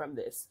rescue me from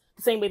this.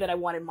 The same way that I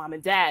wanted mom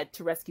and dad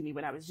to rescue me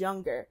when I was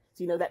younger.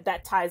 So, you know,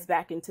 that ties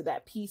back into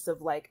that piece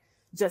of, like,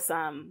 just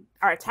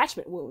our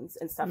attachment wounds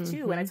and stuff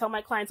too. And I tell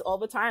my clients all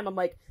the time, I'm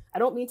like, I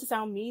don't mean to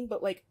sound mean,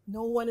 but, like,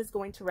 no one is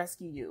going to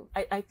rescue you.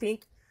 I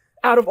think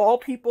out of all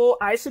people,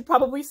 I should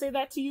probably say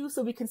that to you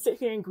so we can sit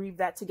here and grieve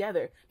that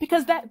together,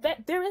 because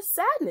that there is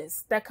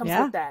sadness that comes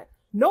with that.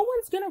 No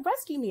one's going to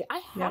rescue me.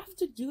 I have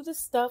to do this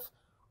stuff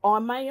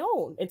on my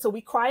own. And so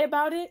we cry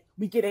about it,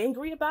 we get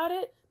angry about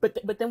it,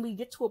 but then we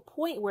get to a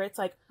point where it's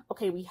like,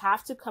 okay, we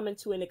have to come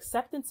into an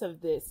acceptance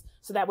of this,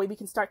 so that way we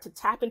can start to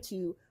tap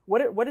into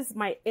what is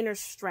my inner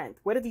strength?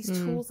 What are these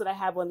tools that I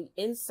have on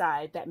the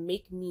inside that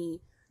make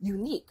me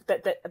unique?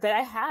 That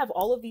I have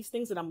all of these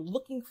things that I'm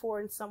looking for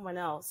in someone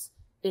else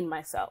in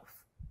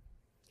myself.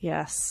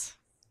 Yes.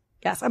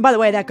 And by the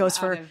way, that goes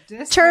for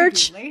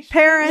church,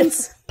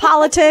 parents,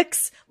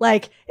 politics.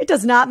 Like, it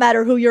does not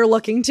matter who you're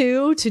looking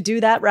to do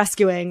that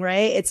rescuing,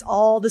 right? It's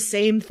all the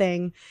same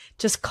thing.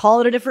 Just call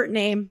it a different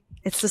name.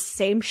 It's the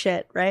same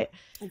shit, right?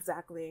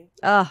 Exactly.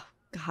 Oh,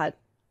 God.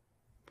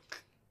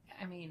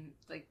 I mean,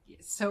 like,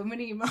 so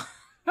many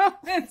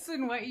moments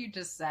in what you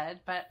just said,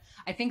 but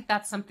I think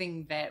that's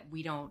something that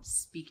we don't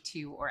speak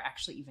to or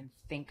actually even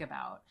think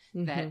about.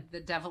 That the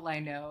devil I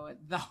know,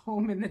 the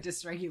home and the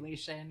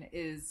dysregulation,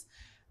 is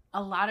a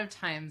lot of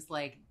times,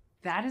 like,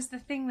 that is the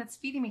thing that's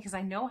feeding me because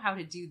I know how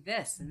to do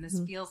this and this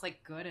feels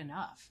like good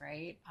enough,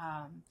 right?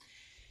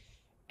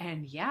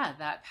 And yeah,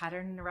 that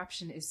pattern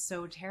interruption is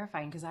so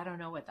terrifying because I don't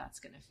know what that's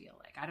going to feel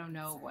like. I don't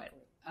know what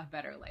a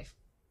better life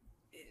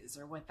is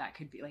or what that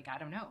could be. Like, I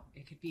don't know.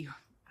 It could be,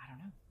 I don't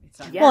know. It's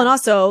well, and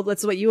also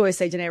that's what you always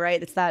say, Janae,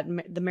 right? It's that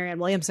the Marianne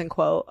Williamson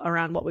quote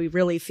around what we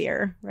really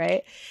fear,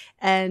 right?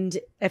 And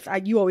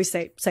you always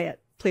say it,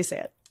 please say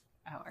it.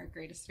 Oh, our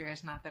greatest fear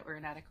is not that we're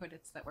inadequate;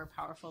 it's that we're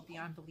powerful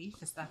beyond belief.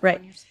 Is that right? The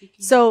one you're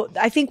speaking so of?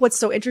 I think what's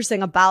so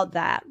interesting about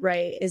that,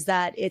 right, is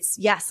that it's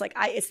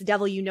it's the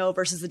devil you know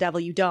versus the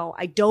devil you don't.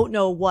 I don't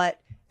know what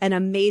an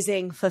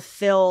amazing,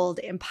 fulfilled,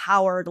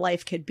 empowered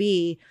life could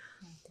be.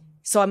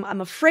 So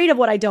I'm afraid of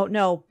what I don't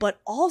know,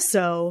 but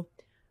also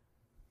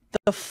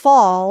the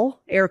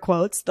fall, air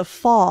quotes, the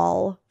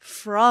fall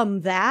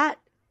from that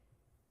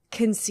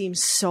can seem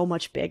so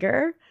much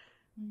bigger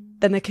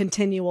than the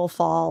continual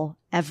fall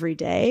every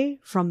day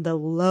from the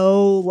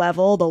low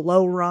level, the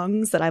low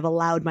rungs that I've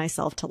allowed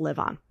myself to live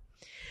on.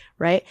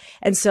 Right.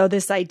 And so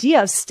this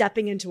idea of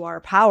stepping into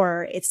our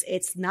power,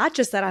 it's not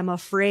just that I'm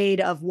afraid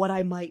of what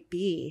I might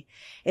be.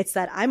 It's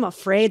that I'm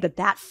afraid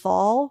that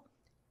fall,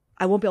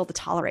 I won't be able to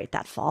tolerate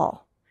that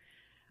fall.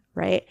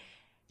 Right.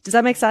 Does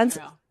that make sense?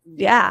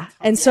 Yeah.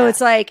 And so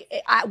it's like,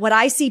 what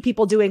I see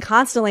people doing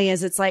constantly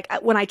is it's like,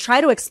 when I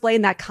try to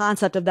explain that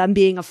concept of them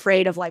being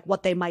afraid of, like,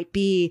 what they might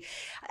be,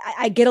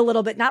 I get a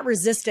little bit, not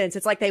resistance.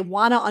 It's like they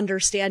want to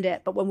understand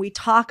it. But when we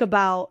talk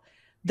about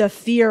the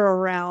fear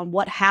around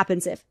what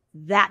happens if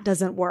that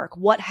doesn't work,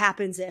 what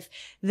happens if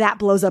that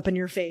blows up in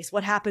your face,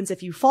 what happens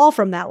if you fall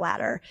from that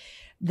ladder,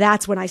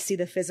 that's when I see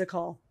the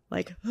physical,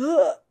 like,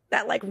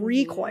 that, like,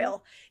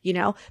 recoil, you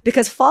know,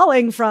 because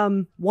falling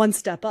from one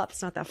step up,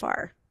 it's not that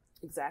far.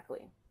 Exactly.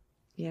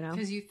 You know,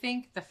 because you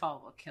think the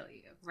fall will kill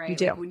you, right? You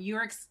do. Like, when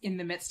you're in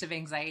the midst of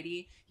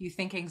anxiety, you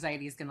think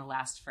anxiety is going to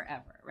last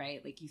forever,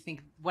 right? Like, you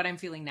think what I'm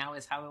feeling now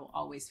is how I will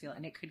always feel,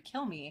 and it could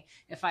kill me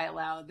if I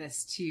allow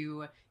this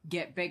to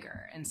get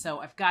bigger. And so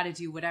I've got to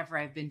do whatever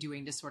I've been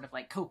doing to sort of,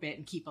 like, cope it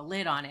and keep a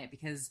lid on it,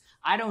 because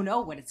I don't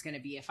know what it's going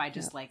to be if I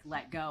just like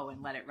let go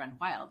and let it run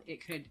wild.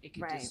 It could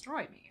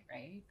destroy me,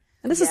 right?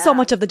 And this is so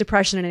much of the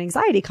depression and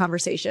anxiety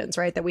conversations,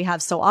 right, that we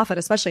have so often,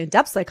 especially in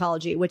depth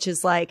psychology, which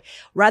is like,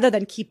 rather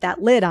than keep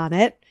that lid on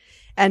it.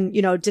 And,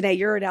 you know, Danae,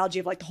 your analogy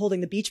of, like,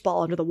 holding the beach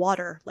ball under the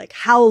water, like,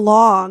 how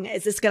long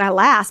is this going to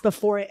last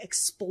before it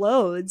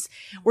explodes?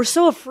 We're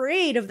so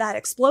afraid of that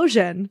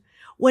explosion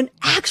when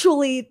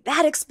actually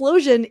that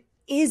explosion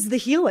is the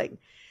healing,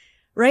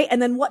 right?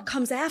 And then what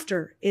comes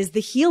after is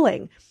the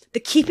healing. The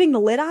keeping the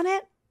lid on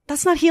it,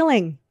 that's not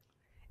healing.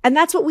 And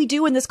that's what we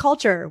do in this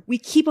culture. We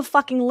keep a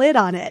fucking lid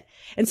on it.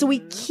 And so we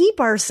keep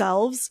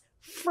ourselves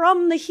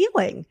from the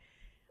healing,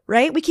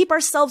 right? We keep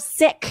ourselves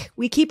sick.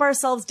 We keep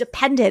ourselves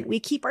dependent. We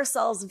keep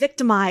ourselves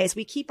victimized.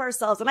 We keep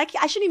ourselves, and I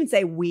shouldn't even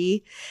say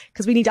we,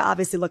 because we need to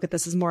obviously look at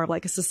this as more of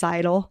like a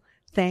societal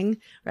thing,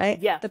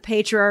 right? Yeah. The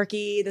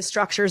patriarchy, the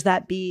structures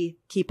that be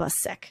keep us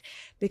sick.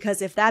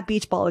 Because if that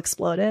beach ball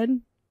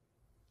exploded,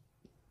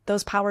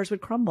 those powers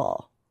would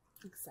crumble.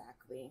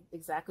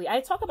 Exactly.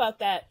 I talk about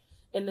that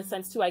in the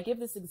sense too. I give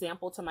this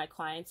example to my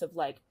clients of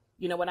like,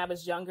 you know, when I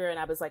was younger and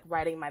I was like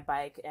riding my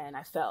bike and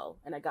I fell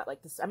and I got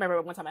like this, I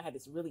remember one time I had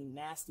this really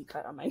nasty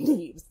cut on my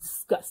knee. It was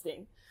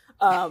disgusting.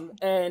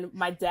 And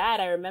my dad,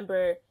 I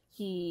remember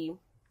he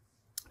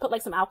put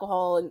like some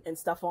alcohol and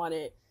stuff on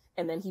it.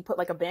 And then he put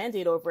like a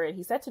Band-Aid over it.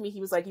 He said to me, he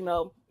was like, you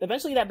know,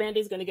 eventually that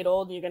Band-Aid is going to get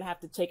old and you're going to have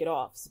to take it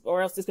off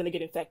or else it's going to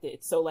get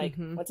infected. So like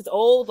once it's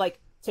old, like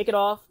take it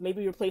off,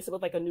 maybe replace it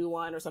with like a new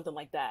one or something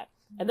like that.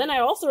 And then I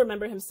also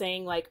remember him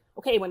saying like,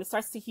 okay, when it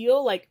starts to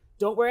heal, like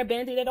don't wear a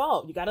Band-Aid at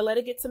all. You got to let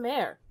it get some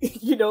air,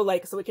 you know,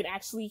 like so it can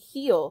actually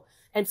heal.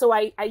 And so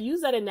I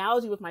use that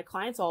analogy with my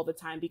clients all the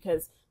time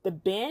because the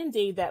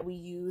Band-Aid that we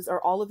use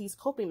are all of these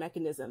coping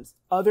mechanisms,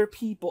 other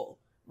people.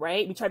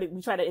 Right? We try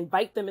to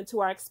invite them into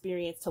our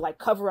experience to like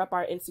cover up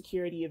our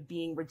insecurity of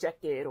being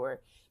rejected or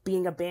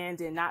being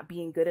abandoned, not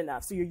being good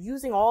enough. So you're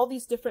using all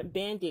these different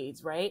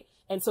Band-Aids, right?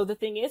 And so the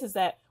thing is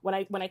that when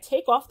I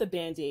take off the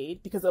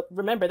Band-Aid, because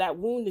remember that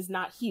wound is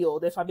not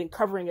healed if I've been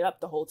covering it up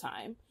the whole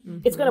time,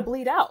 it's going to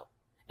bleed out.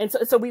 And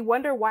so we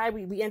wonder why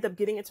we end up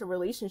getting into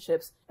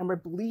relationships and we're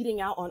bleeding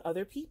out on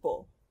other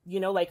people, you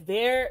know, like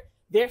their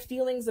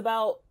feelings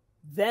about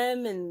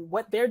them and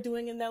what they're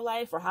doing in their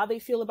life or how they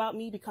feel about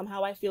me become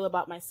how I feel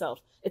about myself.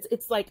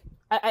 It's like,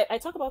 I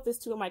talk about this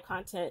too in my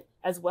content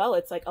as well.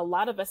 It's like a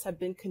lot of us have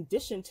been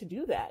conditioned to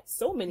do that.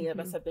 So many of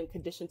us have been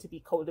conditioned to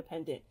be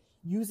codependent,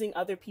 using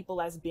other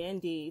people as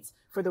Band-Aids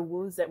for the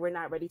wounds that we're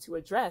not ready to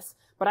address.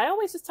 But I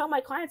always just tell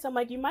my clients, I'm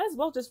like, you might as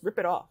well just rip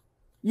it off.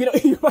 You know,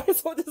 you might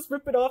as well just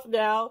rip it off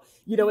now.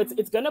 You know,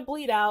 it's going to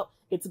bleed out.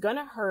 It's going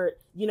to hurt,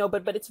 you know,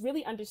 but it's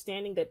really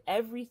understanding that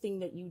everything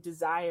that you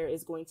desire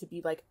is going to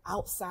be like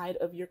outside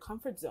of your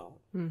comfort zone.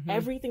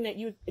 Everything that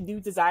you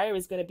desire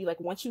is going to be like,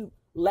 once you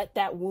let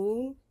that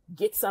wound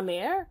get some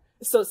air,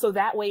 so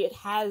that way it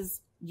has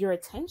your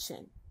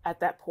attention at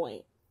that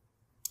point.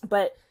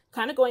 But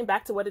kind of going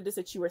back to what it is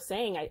that you were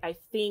saying, I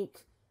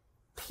think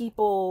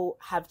people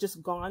have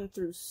just gone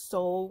through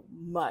so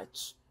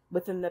much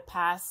within the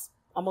past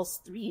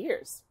almost 3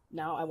 years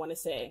now. I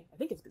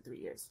think it's been 3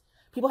 years.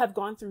 People have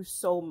gone through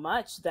so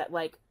much that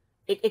like,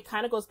 it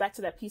kind of goes back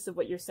to that piece of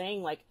what you're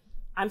saying. Like,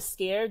 I'm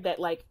scared that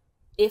like,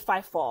 if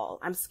I fall,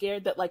 I'm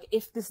scared that like,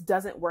 if this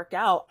doesn't work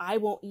out, I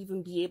won't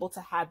even be able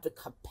to have the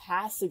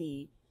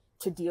capacity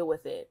to deal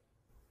with it.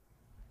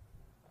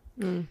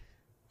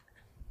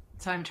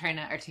 So I'm trying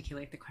to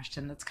articulate the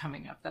question that's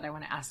coming up that I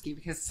want to ask you,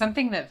 because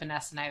something that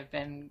Vanessa and I have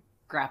been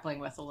grappling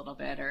with a little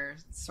bit or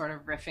sort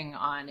of riffing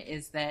on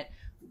is that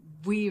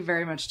we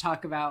very much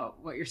talk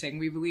about what you're saying.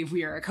 We believe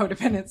we are a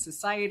codependent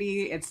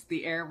society. It's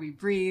the air we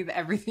breathe,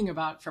 everything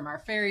about from our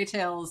fairy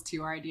tales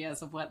to our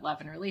ideas of what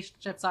love and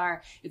relationships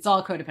are. It's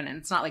all codependent.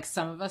 It's not like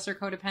some of us are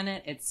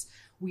codependent.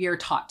 We are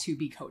taught to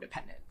be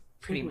codependent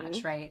pretty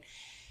much, right?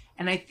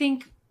 And I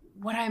think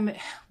what I'm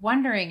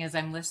wondering as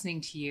I'm listening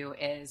to you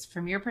is,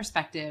 from your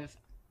perspective,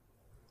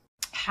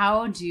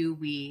 how do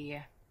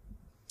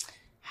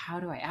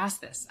I ask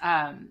this?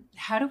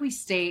 How do we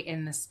stay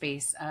in the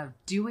space of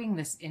doing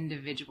this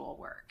individual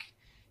work,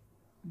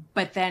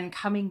 but then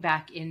coming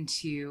back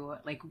into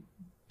like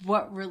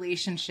what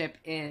relationship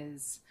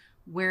is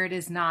where it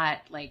is not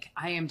like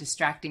I am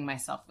distracting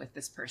myself with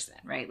this person,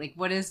 right? Like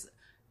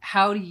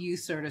how do you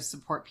sort of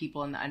support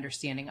people in the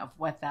understanding of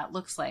what that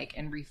looks like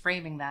and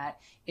reframing that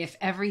if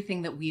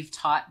everything that we've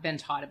been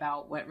taught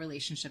about what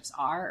relationships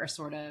are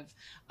sort of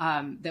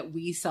that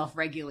we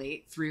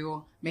self-regulate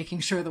through making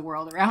sure the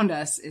world around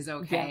us is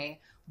okay.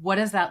 Yeah. What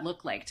does that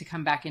look like to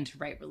come back into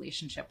right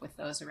relationship with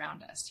those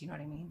around us? Do you know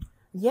what I mean?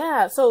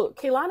 Yeah. So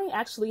Kehlani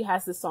actually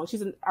has this song.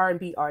 She's an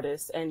R&B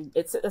artist, and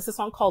it's a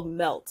song called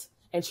Melt.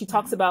 And she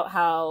talks about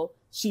how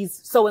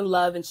she's so in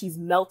love and she's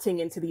melting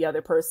into the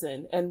other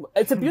person. And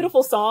it's a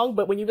beautiful song,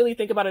 but when you really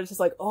think about it, it's just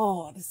like,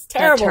 oh, this is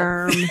terrible.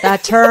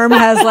 That term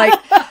has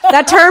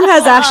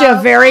actually a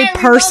very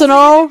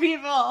personal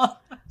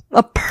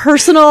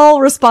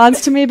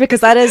response to me,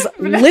 because that is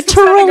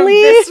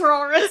literally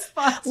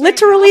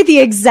the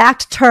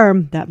exact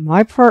term that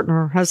my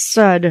partner has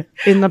said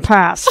in the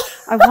past.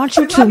 I want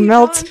you to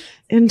melt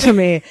into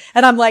me.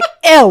 And I'm like,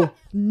 ew,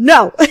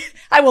 no,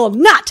 I will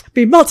not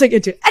be melting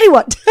into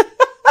anyone.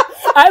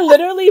 I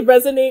literally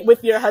resonate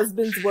with your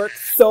husband's work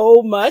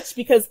so much,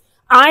 because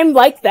I'm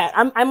like that.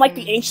 I'm like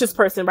the anxious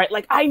person, right?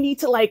 Like, I need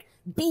to like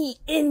be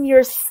in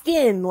your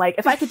skin. Like,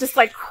 if I could just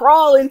like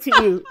crawl into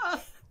you.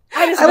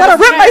 I want to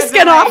rip my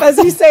skin off as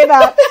you say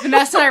that.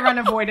 Vanessa and I run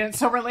avoidance,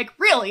 so we're like,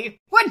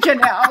 really? What'd you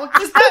know?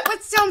 Is that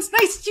what sounds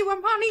nice to you,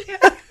 Imani?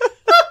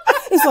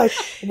 It's like,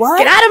 what?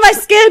 Get out of my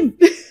skin.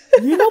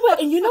 You know what?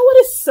 And you know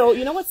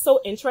what's so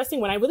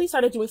interesting? When I really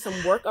started doing some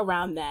work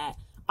around that,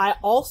 I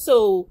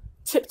also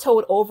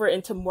tiptoed over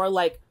into more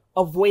like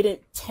avoidant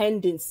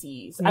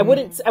tendencies. I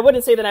wouldn't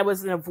say that I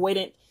was an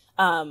avoidant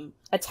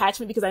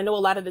attachment, because I know a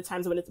lot of the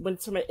times when it's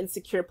from an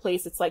insecure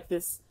place, it's like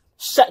this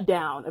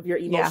shutdown of your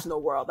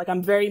emotional world. Like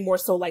I'm very more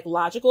so like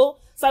logical.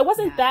 So I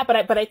wasn't that,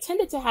 but I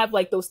tended to have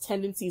like those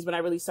tendencies when I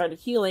really started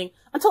healing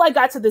until I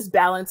got to this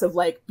balance of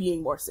like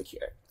being more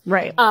secure.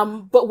 Right.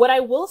 But what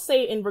I will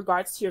say in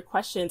regards to your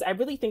questions, I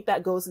really think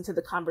that goes into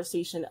the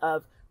conversation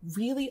of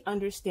really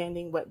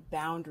understanding what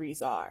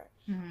boundaries are.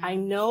 Mm-hmm. I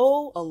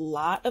know a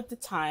lot of the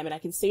time, and I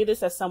can say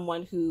this as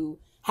someone who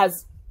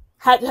has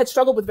had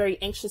struggled with very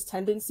anxious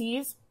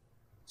tendencies.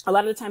 A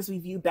lot of the times we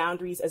view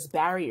boundaries as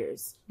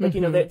barriers. Like,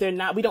 you know, they're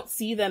not, we don't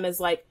see them as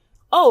like,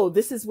 oh,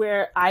 this is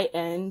where I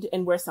end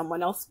and where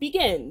someone else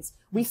begins.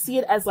 We see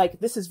it as like,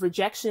 this is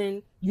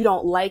rejection. You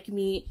don't like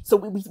me. So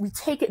we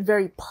take it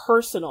very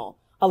personal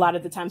a lot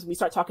of the times when we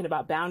start talking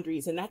about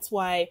boundaries. And that's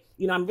why,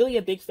 you know, I'm really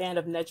a big fan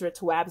of Nedra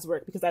Tawwab's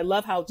work because I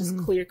love how just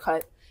clear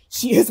cut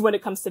she is when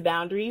it comes to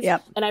boundaries.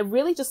 Yep. And I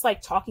really just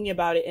like talking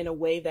about it in a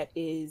way that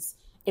is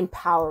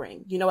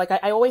empowering. You know, like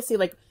I always say,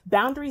 like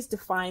boundaries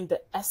define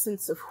the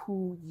essence of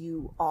who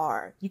you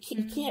are. You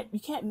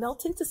can't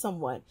melt into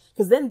someone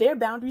because then their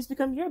boundaries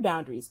become your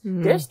boundaries.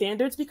 Their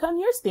standards become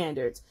your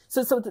standards.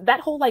 So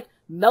that whole like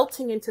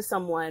melting into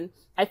someone,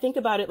 I think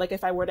about it like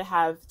if I were to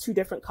have two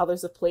different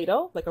colors of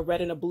Play-Doh, like a red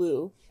and a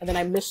blue, and then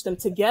I mish them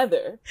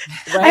together.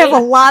 Right? I have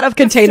a lot of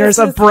containers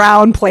of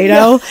brown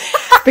Play-Doh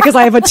because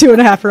I have a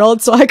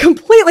 2.5-year-old. So I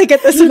completely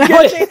get this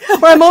analogy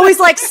where I'm always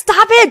like,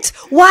 stop it.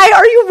 Why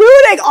are you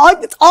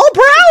ruining it's all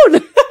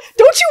brown?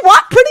 Don't you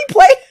want pretty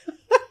play?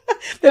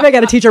 Maybe I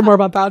got to teach her more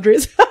about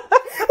boundaries.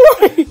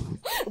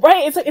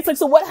 Right. It's like,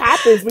 so what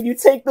happens when you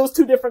take those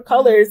two different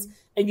colors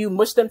and you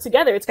mush them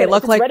together? They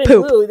look like red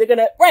poop. And blue.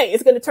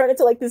 It's going to turn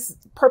into like this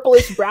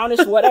purplish,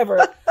 brownish,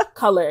 whatever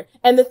color.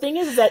 And the thing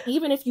is that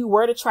even if you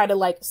were to try to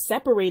like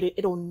separate it,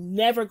 it'll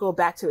never go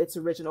back to its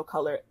original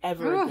color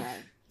ever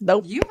again.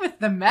 Nope. You with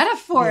the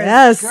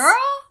metaphors, girl.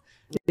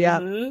 Yeah.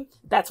 Mm-hmm.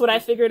 That's what I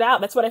figured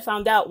out. That's what I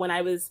found out when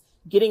I was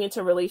getting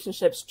into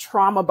relationships,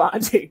 trauma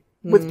bonding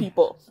with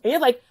people. And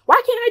you're like, why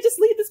can't I just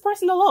leave this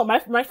person alone?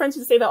 My friends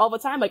used to say that all the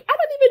time. Like, I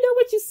don't even know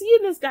what you see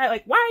in this guy.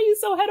 Like, why are you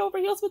so head over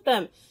heels with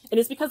them? And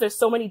it's because there's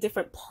so many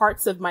different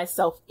parts of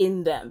myself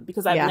in them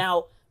because I've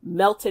now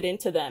melted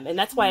into them. And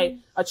that's why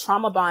a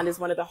trauma bond is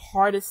one of the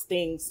hardest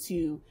things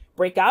to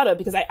break out of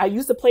because I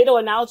use the Play-Doh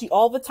analogy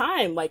all the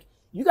time. Like,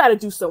 you got to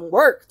do some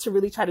work to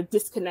really try to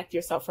disconnect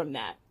yourself from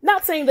that.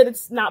 Not saying that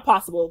it's not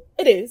possible.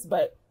 It is,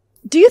 but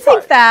do you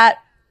think that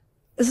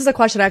this is a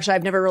question actually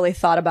I've never really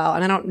thought about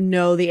and I don't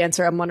know the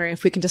answer. I'm wondering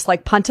if we can just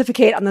like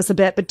pontificate on this a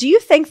bit, but do you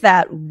think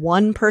that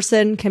one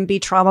person can be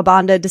trauma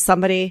bonded to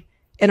somebody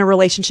in a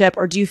relationship?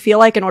 Or do you feel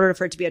like in order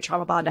for it to be a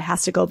trauma bond, it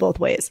has to go both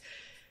ways?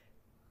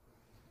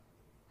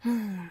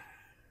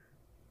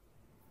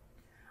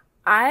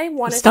 I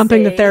want to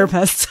stumping the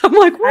therapist. I'm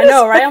like, I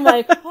know, right? I'm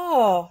like,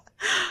 oh,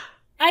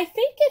 I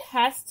think it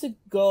has to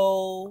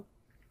go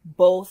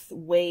both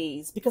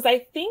ways because I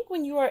think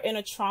when you are in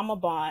a trauma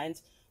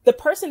bond, the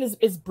person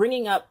is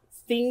bringing up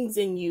things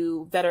in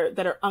you that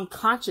are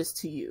unconscious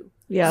to you.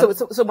 Yeah.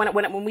 So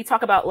when we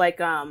talk about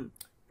like,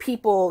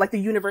 people, like the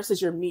universe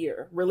is your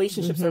mirror,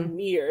 relationships are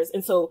mirrors.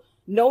 And so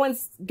no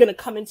one's going to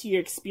come into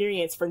your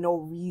experience for no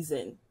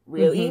reason,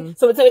 really.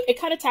 So it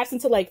kind of taps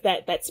into like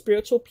that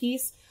spiritual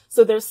piece.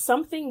 So there's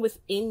something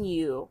within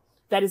you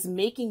that is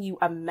making you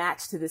a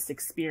match to this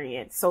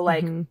experience. So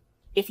like,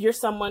 if you're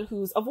someone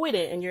who's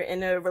avoidant and you're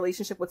in a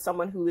relationship with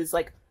someone who is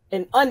like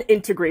an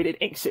unintegrated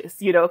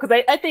anxious, you know,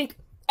 because I think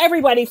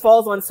everybody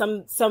falls on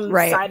some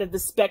side of the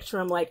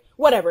spectrum, like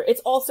whatever,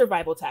 it's all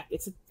survival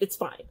tactics. It's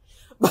fine.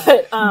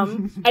 But,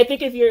 I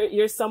think if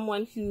you're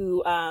someone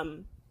who,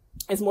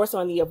 is more so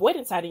on the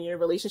avoidant side in your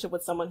relationship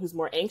with someone who's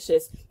more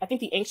anxious, I think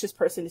the anxious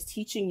person is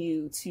teaching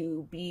you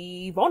to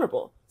be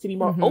vulnerable, to be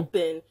more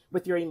open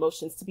with your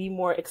emotions, to be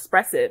more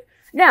expressive.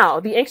 Now,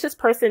 the anxious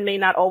person may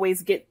not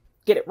always get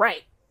it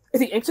right.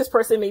 The anxious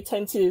person may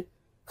tend to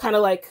kind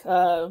of like,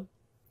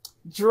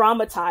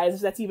 dramatize,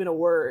 if that's even a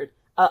word,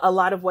 a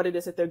lot of what it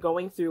is that they're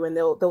going through. And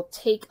they'll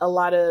take a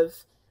lot of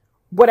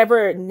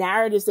whatever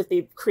narratives that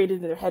they've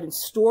created in their head and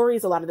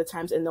stories a lot of the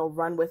times, and they'll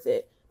run with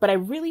it. But I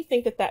really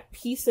think that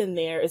piece in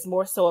there is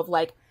more so of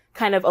like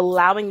kind of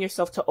allowing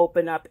yourself to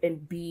open up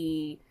and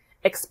be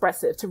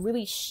expressive, to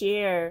really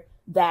share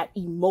that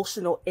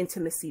emotional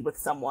intimacy with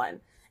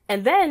someone.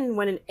 And then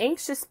when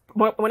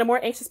a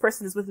more anxious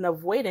person is with an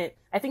avoidant,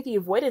 I think the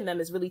avoidant in them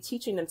is really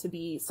teaching them to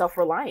be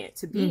self-reliant,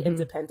 to be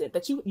independent,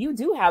 that you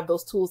do have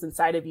those tools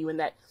inside of you, and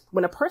that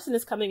when a person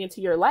is coming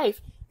into your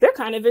life, they're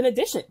kind of in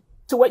addition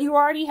to what you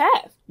already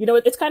have. You know,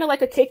 it's kind of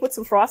like a cake with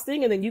some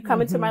frosting, and then you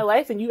come into my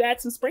life and you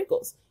add some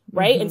sprinkles,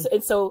 right?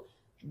 And so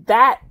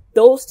that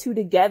those two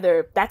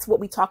together, that's what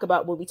we talk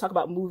about when we talk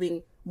about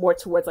moving more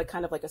towards like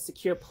kind of like a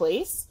secure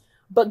place.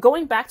 But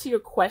going back to your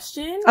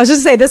question, I was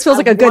just saying this feels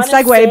like a good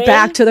segue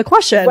back to the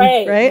question,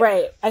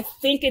 right? I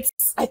think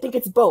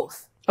it's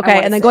both. Okay,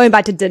 and then going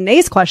back to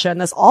Danae's question,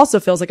 this also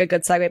feels like a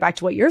good segue back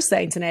to what you're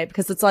saying today,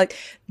 because it's like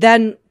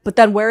then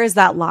where is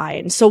that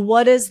line? So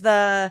what is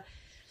the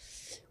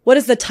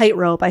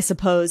tightrope, I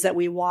suppose, that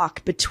we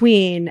walk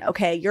between,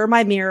 okay, you're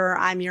my mirror,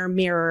 I'm your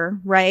mirror,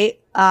 right?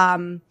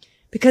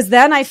 Because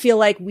then I feel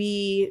like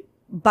we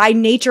by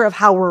nature of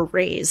how we're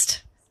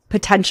raised,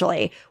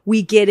 potentially,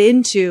 we get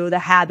into the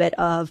habit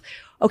of,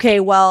 okay,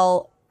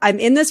 well, I'm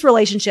in this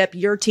relationship,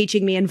 you're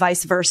teaching me and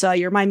vice versa,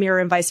 you're my mirror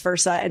and vice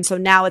versa. And so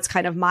now it's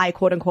kind of my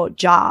quote unquote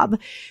job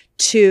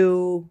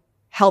to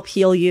help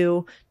heal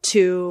you,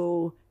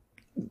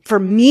 for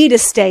me to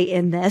stay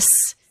in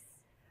this,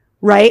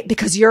 right?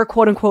 Because you're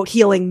quote unquote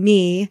healing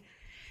me.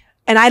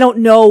 And I don't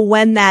know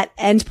when that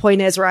end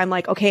point is where I'm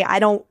like, okay, I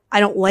don't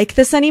like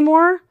this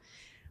anymore.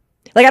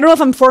 Like, I don't know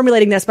if I'm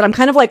formulating this, but I'm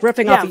kind of like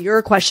riffing off of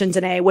your question,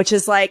 Danae, which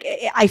is like,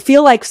 I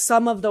feel like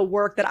some of the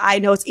work that I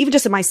know, it's even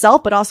just in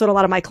myself, but also in a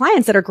lot of my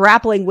clients that are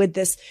grappling with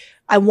this,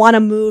 I want to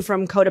move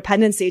from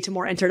codependency to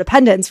more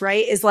interdependence,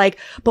 right? Is like,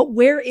 but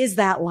where is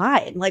that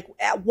line? Like,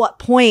 at what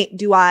point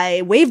do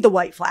I wave the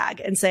white flag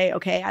and say,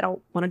 okay, I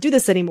don't want to do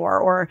this anymore?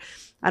 Or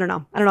I don't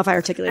know. I don't know if I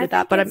articulated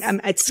that, but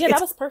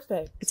that was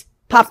perfect. It's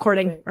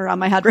popcorning around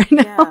my head right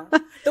now.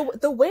 Yeah.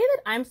 The way that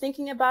I'm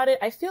thinking about it,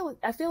 I feel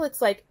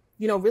it's like,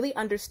 really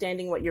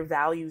understanding what your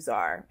values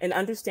are and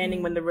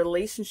understanding when the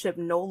relationship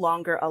no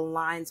longer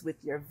aligns with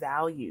your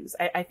values.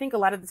 I think a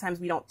lot of the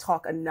times we don't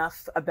talk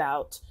enough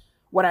about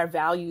what our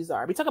values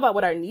are. We talk about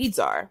what our needs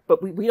are,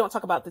 but we don't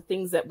talk about the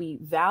things that we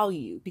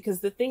value, because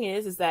the thing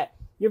is that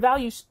your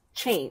values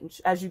change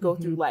as you go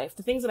through life.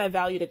 The things that I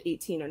valued at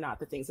 18 are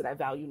not the things that I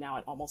value now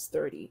at almost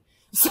 30.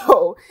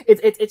 So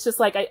it's just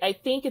like, I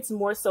think it's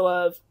more so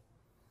of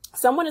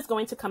someone is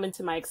going to come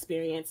into my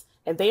experience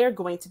and they are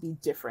going to be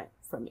different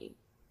from me.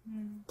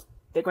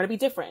 They're going to be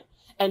different.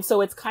 And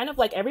so it's kind of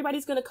like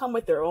everybody's going to come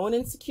with their own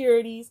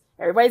insecurities.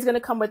 Everybody's going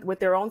to come with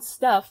their own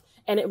stuff.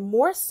 And it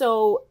more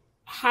so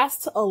has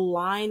to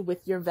align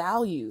with your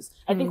values.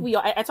 I think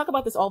I talk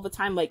about this all the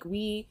time. Like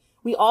we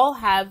all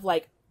have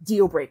like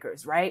deal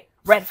breakers, right?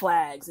 Red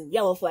flags and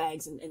yellow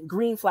flags and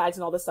green flags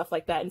and all this stuff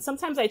like that. And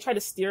sometimes I try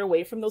to steer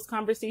away from those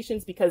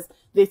conversations because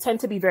they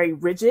tend to be very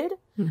rigid.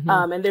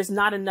 And there's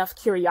not enough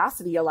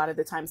curiosity a lot of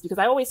the times, because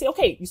I always say,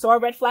 okay, you saw a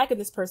red flag in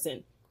this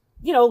person.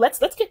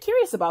 Let's get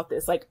curious about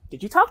this. Like,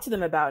 did you talk to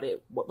them about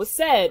it? What was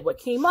said? What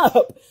came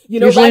up?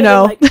 Usually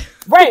no. Like,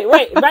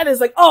 right. Rather it's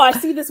like, oh, I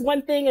see this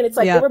one thing and it's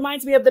like, it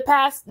reminds me of the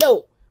past.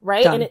 No.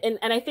 Right. And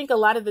I think a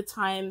lot of the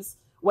times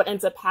what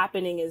ends up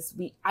happening is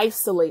we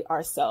isolate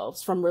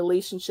ourselves from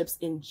relationships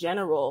in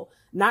general,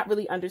 not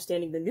really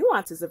understanding the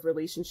nuances of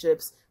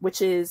relationships,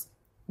 which is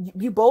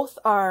you both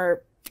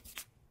are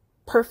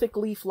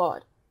perfectly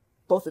flawed,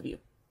 both of you.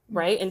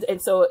 Right.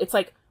 And so it's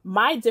like,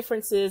 my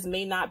differences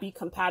may not be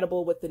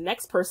compatible with the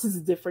next person's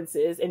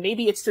differences. And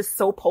maybe it's just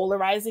so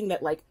polarizing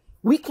that like,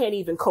 we can't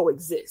even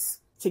coexist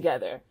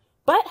together.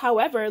 But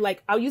however,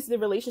 like I'll use the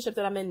relationship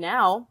that I'm in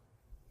now.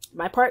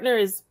 My partner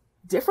is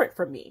different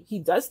from me. He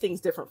does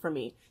things different from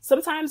me.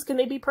 Sometimes can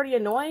they be pretty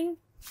annoying?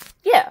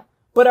 Yeah.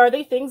 But are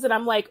they things that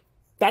I'm like,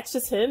 that's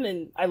just him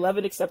and I love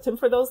and accept him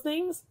for those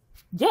things?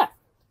 Yeah.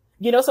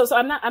 So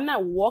I'm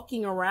not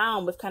walking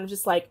around with kind of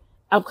just like,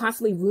 I'm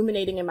constantly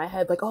ruminating in my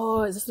head, like,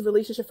 oh, is this the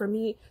relationship for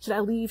me? Should I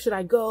leave? Should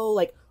I go?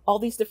 Like all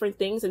these different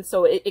things. And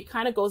so it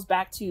kind of goes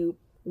back to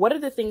what are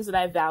the things that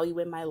I value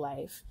in my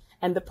life?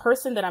 And the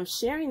person that I'm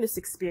sharing this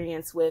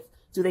experience with,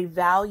 do they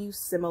value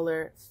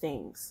similar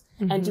things?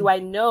 And do I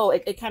know,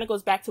 it kind of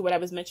goes back to what I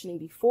was mentioning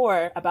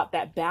before about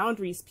that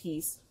boundaries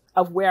piece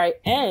of where I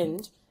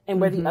end and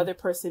where the other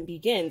person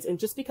begins. And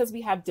just because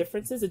we have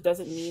differences, it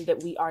doesn't mean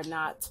that we are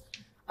not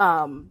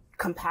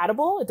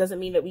compatible. It doesn't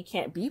mean that we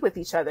can't be with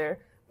each other.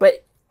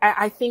 But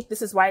I think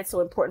this is why it's so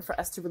important for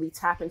us to really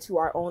tap into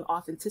our own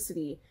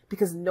authenticity,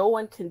 because no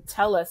one can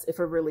tell us if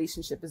a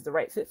relationship is the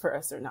right fit for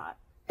us or not.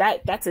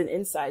 That's an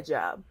inside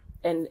job.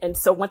 And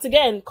so once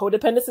again,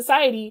 codependent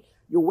society,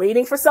 you're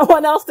waiting for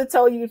someone else to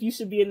tell you if you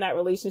should be in that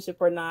relationship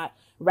or not,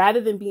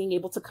 rather than being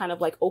able to kind of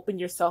like open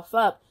yourself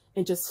up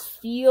and just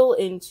feel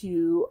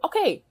into,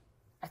 okay,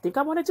 I think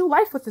I want to do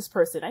life with this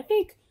person. I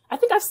think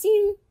I've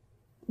seen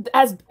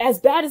as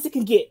bad as it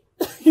can get,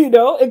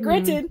 and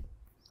granted,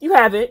 you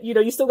haven't,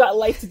 you still got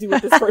life to do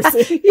with this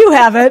person. You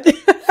haven't.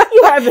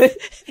 You haven't.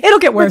 It'll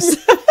get worse.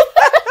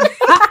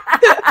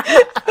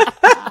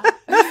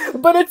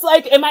 But it's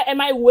like, am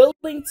I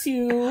willing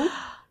to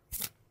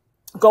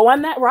go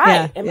on that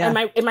ride?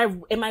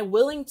 Am I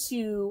willing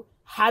to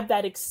have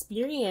that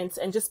experience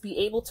and just be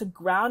able to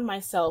ground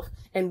myself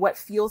in what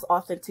feels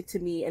authentic to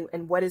me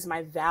and what is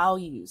my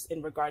values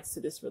in regards to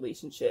this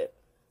relationship?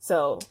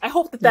 So I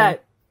hope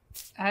that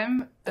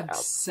I'm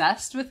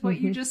obsessed with what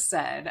you just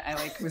said.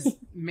 I was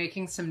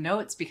making some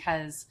notes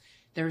because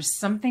there's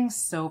something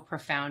so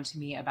profound to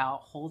me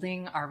about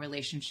holding our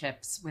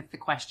relationships with the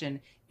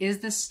question, is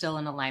this still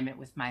in alignment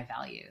with my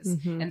values?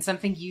 And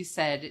something you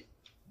said,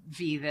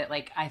 V, that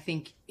I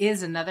think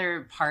is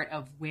another part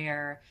of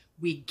where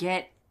we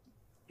get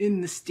in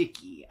the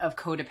sticky of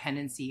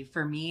codependency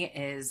for me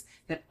is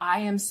that I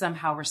am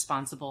somehow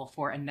responsible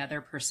for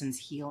another person's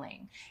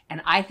healing.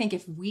 And I think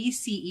if we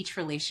see each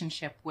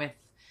relationship with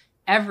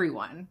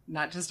everyone,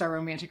 not just our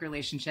romantic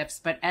relationships,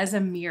 but as a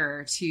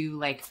mirror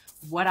to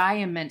what I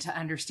am meant to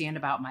understand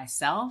about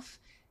myself,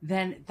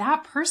 then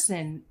that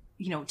person,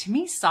 to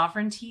me,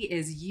 sovereignty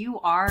is you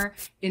are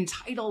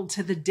entitled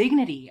to the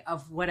dignity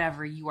of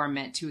whatever you are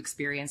meant to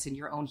experience in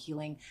your own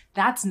healing.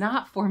 That's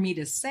not for me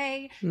to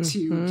say,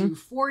 to do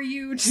for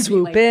you, to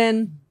swoop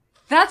in.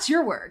 That's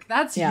your work.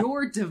 That's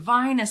your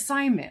divine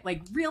assignment,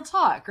 like real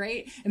talk,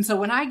 right? And so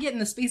when I get in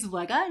the space of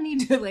like, I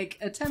need to like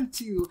attempt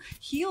to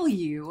heal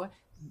you,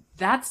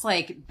 that's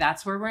where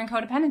we're in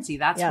codependency.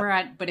 That's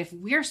where but if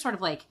we're sort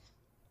of like,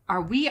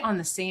 are we on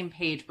the same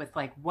page with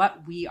like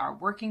what we are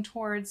working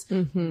towards,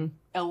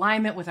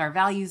 alignment with our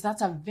values?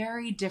 That's a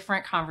very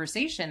different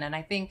conversation. And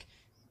I think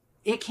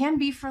it can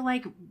be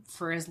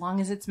for as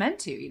long as it's meant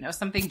to,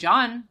 something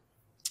John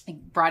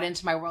brought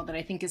into my world that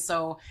I think is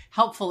so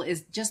helpful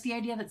is just the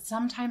idea that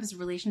sometimes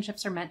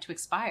relationships are meant to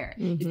expire.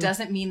 It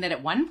doesn't mean that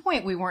at one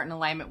point we weren't in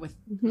alignment with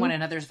one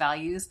another's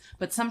values,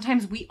 but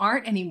sometimes we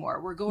aren't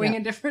anymore. We're going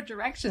in different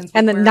directions.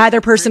 And then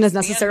neither person is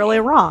necessarily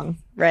wrong,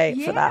 right?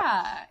 Yeah. For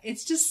that.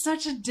 It's just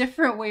such a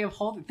different way of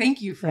holding.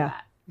 Thank you for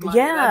that.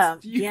 Imani.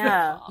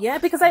 Yeah.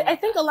 Because I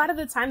think a lot of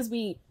the times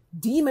we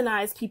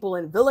demonize people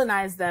and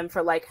villainize them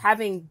for like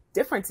having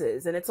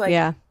differences. And it's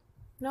like,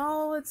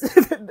 no, it's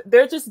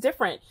they're just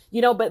different,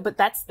 but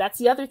that's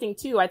the other thing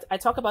too. I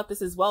talk about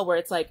this as well, where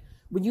it's like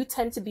when you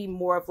tend to be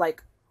more of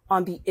like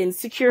on the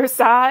insecure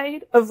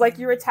side of like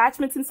your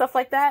attachments and stuff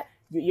like that,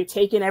 you're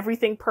taking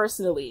everything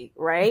personally,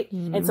 right?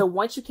 And so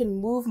once you can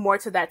move more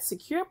to that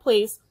secure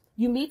place,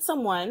 you meet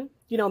someone,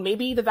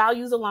 maybe the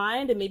values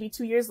aligned, and maybe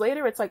 2 years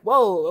later, it's like,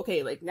 whoa,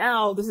 okay, like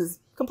now this is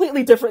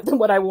completely different than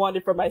what I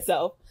wanted for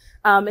myself.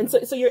 And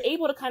so you're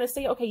able to kind of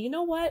say, okay, you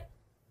know what?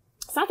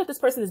 It's not that this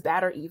person is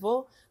bad or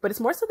evil, but it's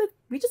more so that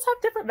we just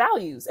have different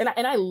values. And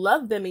I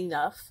love them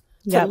enough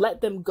to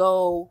let them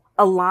go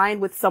align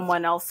with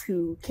someone else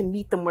who can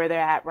meet them where they're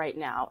at right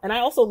now. And I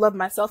also love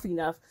myself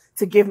enough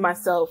to give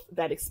myself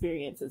that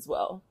experience as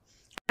well.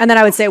 And then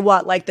I would say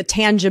like the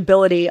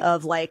tangibility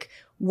of like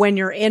when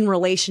you're in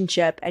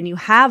relationship and you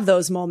have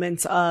those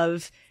moments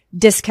of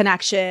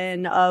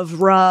disconnection,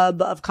 of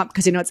rub, of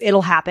because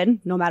it'll happen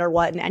no matter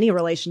what in any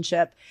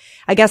relationship.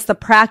 I guess the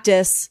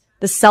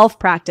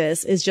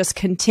self-practice is just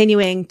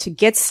continuing to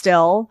get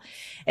still,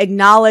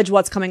 acknowledge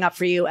what's coming up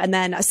for you, and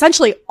then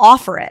essentially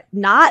offer it,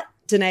 not,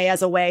 Danae,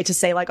 as a way to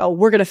say like, oh,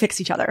 we're going to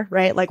fix each other,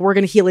 right? Like we're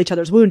going to heal each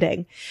other's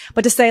wounding,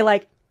 but to say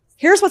like,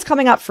 here's what's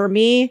coming up for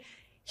me.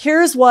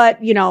 Here's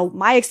what,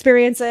 my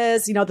experience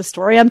is, the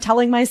story I'm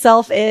telling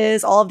myself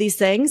is, all of these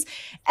things,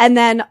 and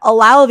then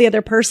allow the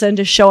other person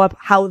to show up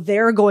how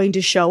they're going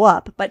to show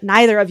up. But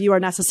neither of you are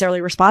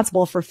necessarily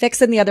responsible for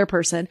fixing the other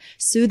person,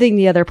 soothing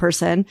the other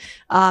person,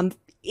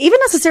 even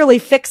necessarily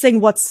fixing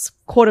what's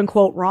quote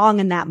unquote wrong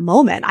in that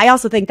moment. I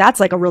also think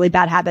that's like a really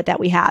bad habit that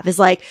we have is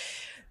like,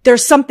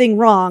 there's something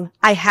wrong.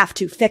 I have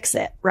to fix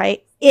it,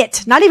 right?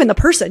 Not even the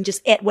person,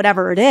 just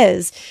whatever it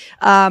is.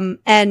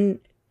 And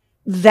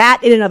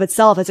that in and of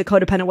itself is a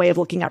codependent way of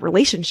looking at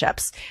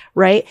relationships,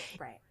 right?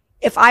 Right.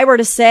 If I were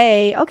to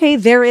say, okay,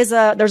 there's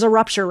a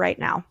rupture right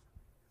now.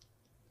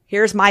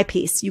 Here's my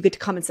piece. You get to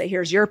come and say,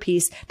 here's your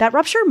piece. That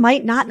rupture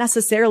might not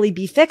necessarily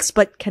be fixed,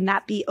 but can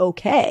that be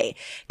okay?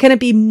 Can it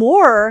be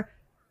more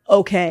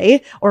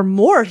okay or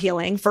more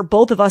healing for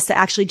both of us to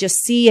actually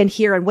just see and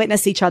hear and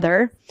witness each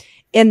other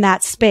in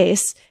that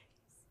space,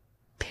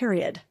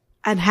 period,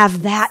 and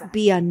have that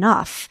be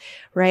enough,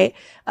 right?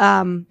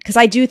 Because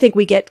I do think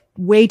we get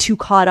way too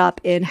caught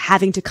up in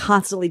having to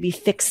constantly be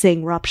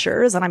fixing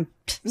ruptures, and I'm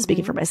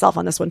speaking for myself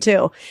on this one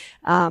too,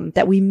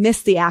 that we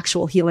miss the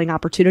actual healing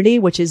opportunity,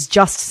 which is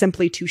just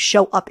simply to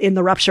show up in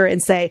the rupture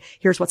and say,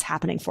 here's what's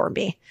happening for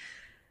me.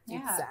 Yeah.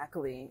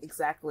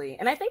 Exactly.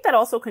 And I think that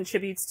also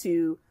contributes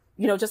to,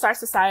 just our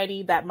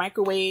society, that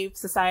microwave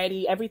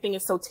society, everything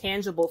is so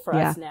tangible for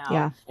us now.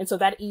 Yeah. And so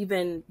that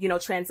even,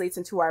 translates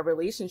into our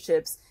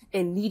relationships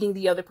and needing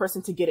the other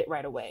person to get it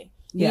right away,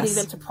 needing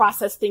them to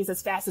process things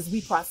as fast as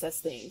we process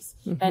things.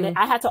 And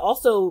I had to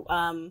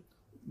also,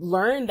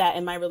 learn that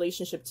in my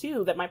relationship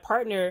too, that my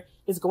partner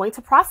is going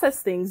to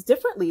process things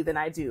differently than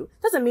I do.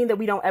 Doesn't mean that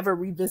we don't ever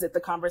revisit the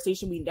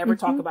conversation. We never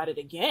talk about it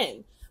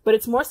again, but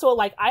it's more so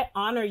like I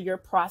honor your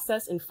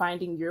process in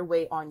finding your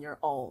way on your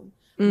own.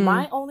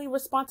 My only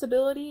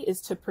responsibility is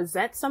to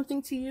present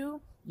something to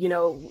you.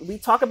 We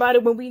talk about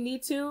it when we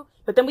need to,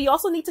 but then we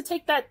also need to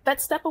take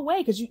that step away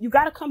because you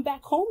got to come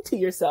back home to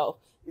yourself,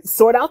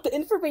 sort out the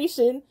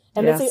information,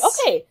 and then say,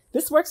 okay,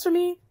 this works for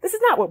me. This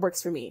is not what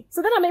works for me.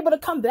 So then I'm able to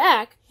come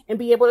back and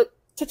be able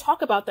to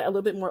talk about that a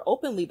little bit more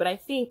openly. But I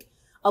think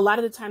a lot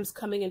of the times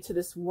coming into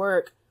this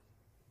work,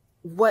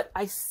 what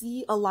I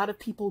see a lot of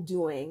people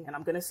doing, and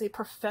I'm going to say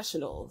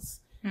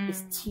professionals,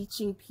 is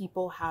teaching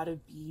people how to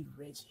be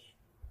rigid.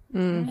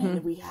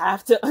 And we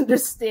have to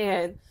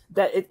understand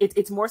that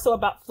it's more so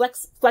about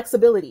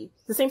flexibility.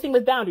 The same thing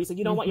with boundaries. Like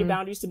you don't want your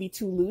boundaries to be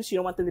too loose. You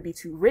don't want them to be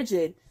too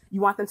rigid.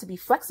 You want them to be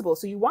flexible.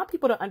 So you want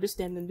people to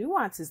understand the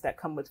nuances that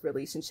come with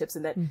relationships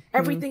and that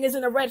everything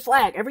isn't a red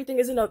flag. Everything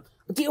isn't a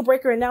deal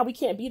breaker. And now we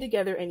can't be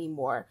together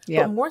anymore.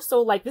 But more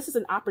so like this is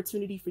an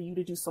opportunity for you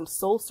to do some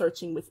soul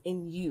searching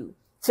within you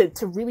to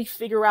really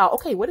figure out,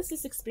 okay, what is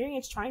this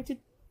experience trying to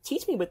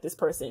teach me with this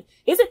person?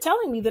 Is it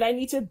telling me that I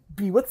need to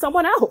be with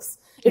someone else?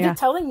 Is it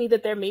telling me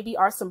that there maybe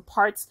are some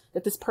parts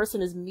that this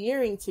person is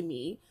mirroring to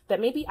me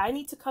that maybe I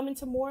need to come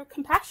into more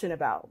compassion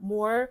about,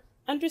 more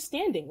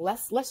understanding,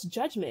 less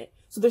judgment?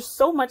 So there's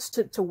so much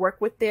to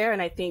work with there.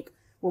 And I think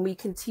when we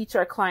can teach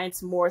our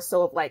clients more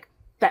so of like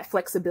that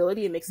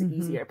flexibility, it makes it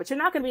easier. But you're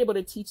not going to be able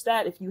to teach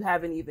that if you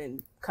haven't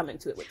even come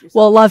into it with yourself.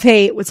 Well, love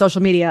hate with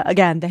social media.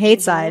 Again, the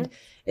hate side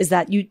is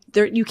that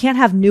you can't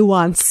have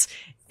nuance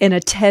in a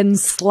 10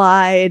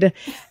 slide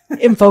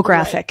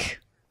infographic.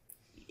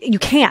 You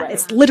can't. Right.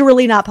 It's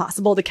literally not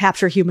possible to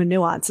capture human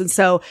nuance. And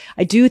so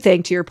I do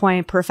think, to your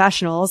point,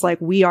 professionals, like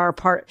we are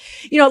part,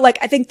 like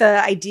I think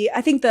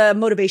the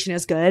motivation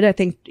is good. I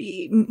think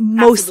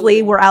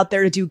mostly we're out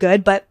there to do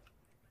good, but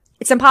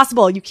it's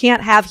impossible. You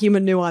can't have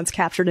human nuance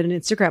captured in an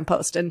Instagram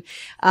post. And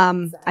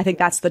I think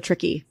that's the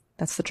tricky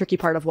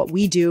part of what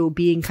we do,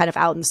 being kind of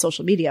out in the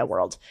social media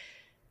world.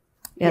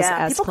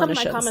 As people clinicians. come in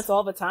my comments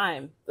all the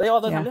time. They're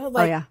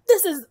like,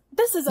 this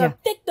is a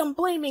victim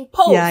blaming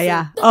post.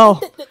 Yeah.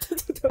 Oh,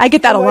 I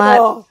get that a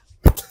lot.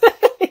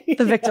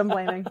 The victim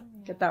blaming.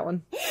 Get that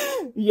one.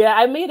 Yeah,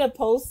 I made a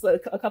post a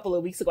couple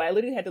of weeks ago. I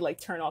literally had to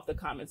like turn off the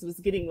comments. It was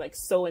getting like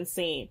so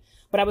insane.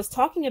 But I was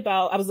looking at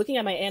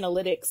my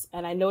analytics,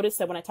 and I noticed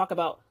that when I talk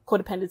about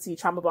codependency,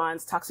 trauma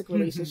bonds, toxic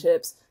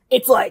relationships,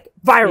 it's like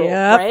viral,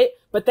 right?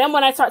 But then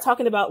when I start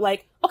talking about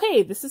like,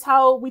 okay, this is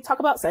how we talk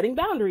about setting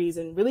boundaries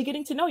and really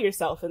getting to know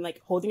yourself and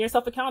like holding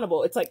yourself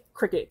accountable, it's like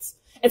crickets.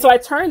 And so I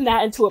turned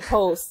that into a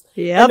post.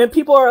 And then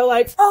people are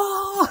like,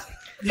 oh.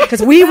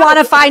 Because we want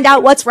to find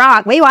out what's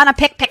wrong. We want to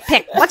pick.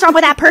 What's wrong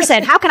with that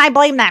person? How can I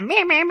blame them?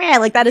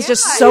 Like that is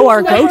just so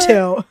our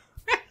go-to.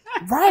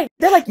 Right.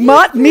 They're like,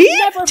 not me?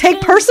 Take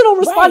personal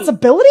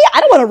responsibility?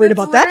 I don't want to read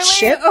about that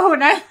shit. Oh,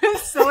 when I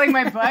was selling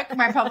my book,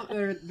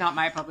 not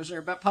my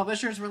publisher, but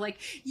publishers were like,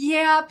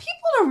 yeah,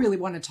 people don't really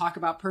want to talk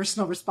about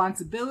personal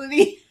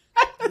responsibility.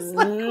 I was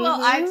like,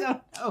 well, I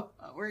don't know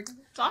what we're going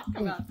to talk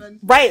about then.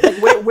 Right.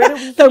 Like, where do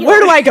we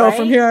where do I go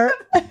from here?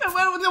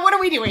 What are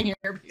we doing here,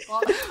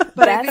 people?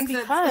 But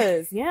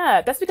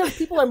that's because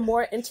people are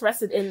more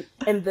interested in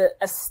the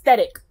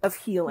aesthetic of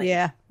healing.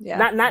 Yeah.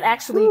 Not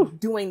actually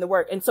doing the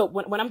work. And so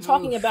when I'm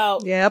talking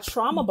about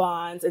trauma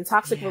bonds and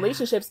toxic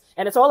relationships,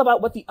 and it's all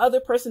about what the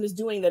other person is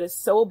doing that is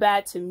so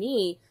bad to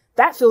me,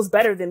 that feels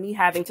better than me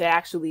having to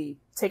actually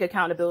take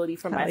accountability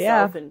for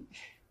myself and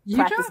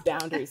practice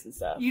boundaries and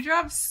stuff. You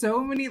dropped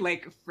so many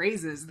like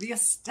phrases. The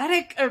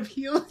aesthetic of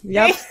healing.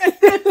 Yep.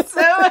 It's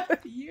so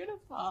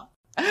beautiful.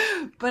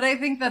 But I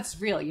think that's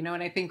real,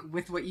 and I think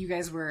with what you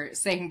guys were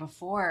saying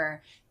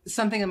before,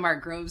 something that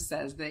Mark Groves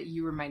says that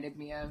you reminded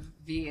me of,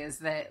 V, is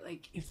that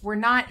like if we're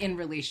not in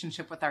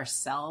relationship with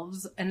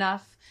ourselves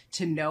enough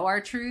to know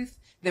our truth,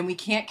 then we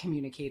can't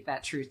communicate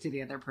that truth to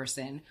the other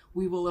person.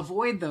 We will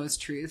avoid those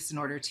truths in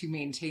order to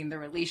maintain the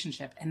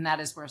relationship. And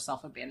that is where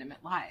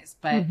self-abandonment lies.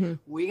 But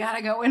we got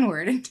to go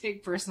inward and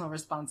take personal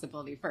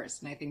responsibility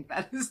first. And I think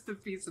that is the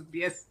piece of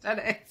the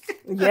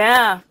aesthetic.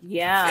 Yeah.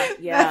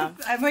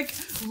 I've like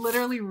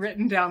literally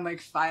written down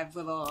like 5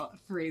 little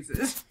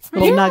phrases.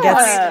 Little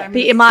nuggets.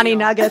 The Imani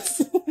nuggets.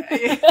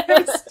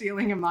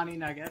 Stealing Imani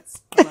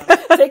nuggets.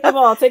 Take them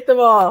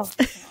all.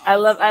 I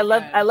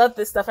love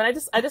this stuff. And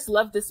I just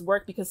love this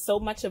work because so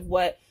much of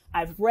what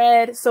I've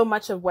read, so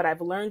much of what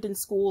I've learned in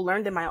school,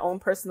 learned in my own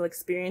personal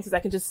experiences, I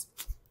can just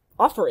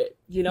offer it,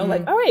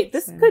 like, all right,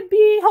 this could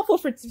be helpful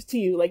to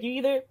you. Like you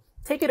either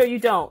take it or you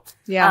don't.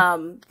 Yeah.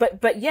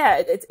 But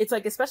yeah, it's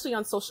like, especially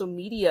on social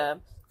media,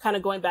 kind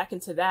of going back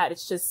into that,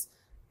 it's just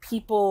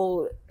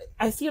people,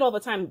 I see it all the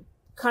time.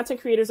 Content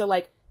creators are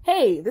like,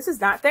 hey, this is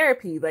not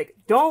therapy. Like,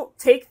 don't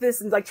take this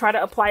and like try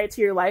to apply it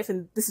to your life.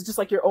 And this is just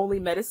like your only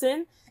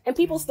medicine. And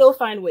people still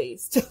find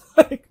ways to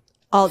like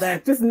all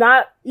day. Just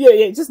not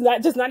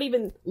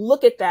even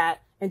look at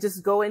that and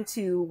just go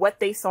into what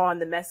they saw in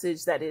the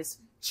message that is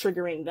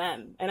triggering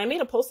them. And I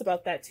made a post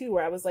about that too,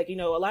 where I was like, a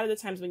lot of the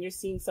times when you're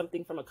seeing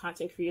something from a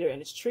content creator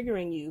and it's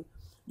triggering you,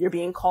 you're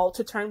being called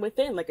to turn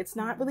within. Like it's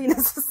not really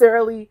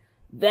necessarily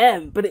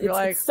them, but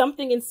it's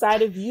something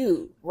inside of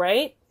you,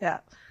 right?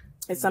 Yeah.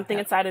 It's something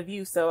inside of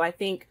you. So I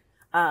think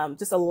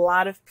just a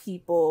lot of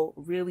people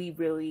really,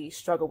 really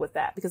struggle with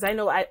that because I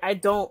know I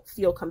don't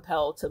feel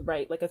compelled to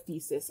write like a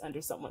thesis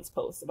under someone's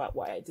post about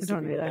why I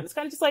disagree with them. It's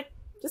kind of just like,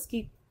 just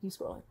keep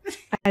scrolling.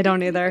 I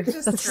don't either.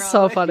 That's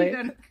so funny.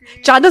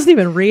 John doesn't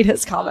even read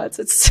his comments.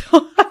 It's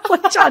so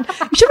like, John,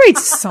 you should read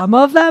some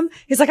of them.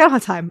 He's like, I don't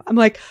have time. I'm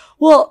like,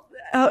 well,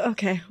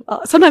 okay.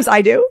 Well, sometimes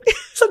I do.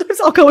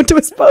 Sometimes I'll go into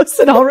his posts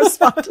and I'll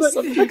respond to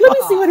something. Like, let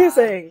me see what he's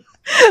saying.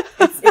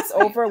 It's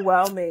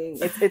overwhelming.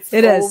 It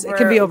is. It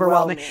can be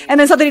overwhelming. And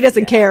then something he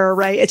doesn't care,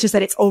 right? It's just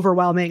that it's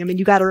overwhelming. I mean,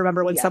 you got to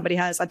remember when somebody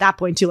has at that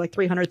point too, like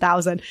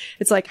 300,000.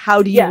 It's like,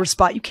 how do you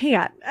respond? You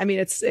can't. I mean,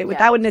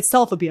 that in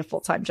itself would be a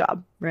full-time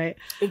job, right?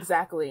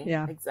 Exactly.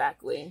 Yeah.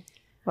 Exactly.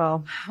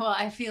 Well,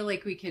 I feel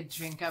like we could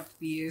drink up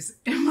these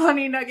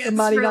Imani nuggets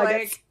for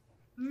like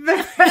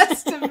the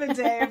rest of the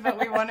day, but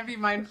we want to be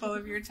mindful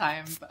of your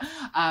time.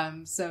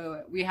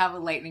 So we have a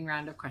lightning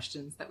round of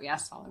questions that we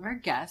asked all of our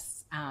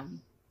guests.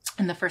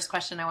 And the first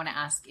question I want to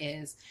ask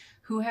is,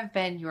 who have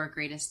been your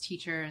greatest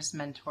teachers,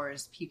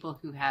 mentors, people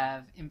who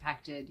have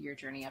impacted your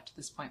journey up to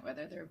this point,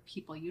 whether they're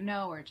people you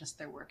know or just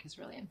their work has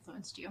really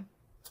influenced you?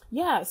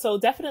 Yeah, so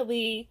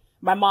definitely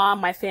my mom,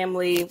 my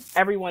family,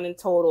 everyone in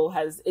total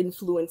has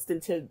influenced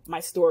into my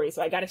story.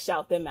 So I got to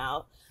shout them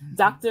out. Mm-hmm.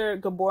 Dr.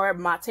 Gabor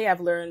Mate,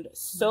 I've learned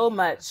so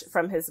much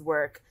from his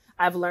work.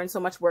 I've learned so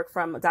much work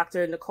from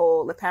Dr.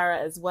 Nicole LePera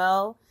as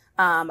well.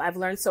 I've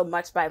learned so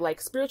much by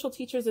like spiritual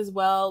teachers as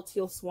well,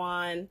 Teal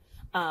Swan.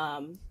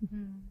 I'm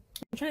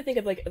trying to think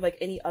of like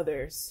any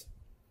others.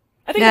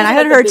 I think I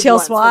hadn't heard Teal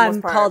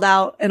Swan called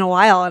out in a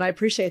while, and I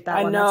appreciate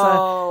that one.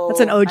 Know, that's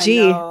an OG.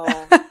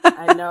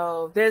 I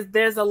know.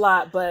 There's a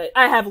lot, but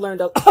I have learned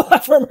a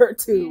lot from her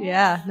too.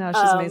 Yeah, no,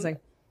 she's amazing.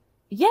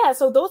 Yeah,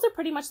 so those are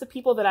pretty much the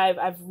people that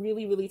I've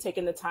really, really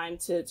taken the time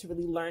to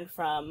really learn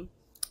from.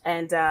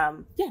 And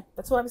yeah,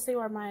 that's what I would say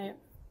are my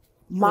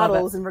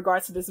models in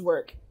regards to this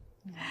work.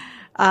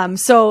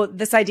 So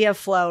this idea of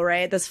flow,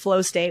 right? This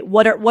flow state,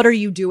 what are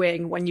you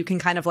doing when you can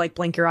kind of like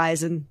blink your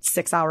eyes and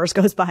 6 hours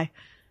goes by?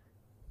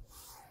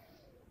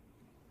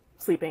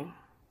 Sleeping.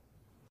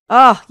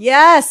 Oh,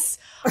 yes.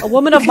 A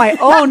woman of my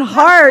own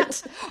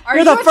heart.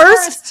 You're the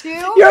first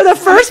too? You're the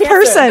first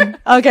person.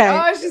 Okay.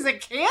 Oh, she's a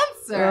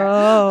Cancer.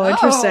 Oh,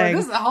 interesting.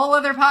 This is a whole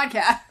other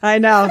podcast. I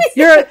know.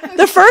 You're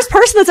the first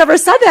person that's ever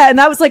said that. And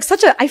that was like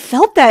I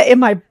felt that in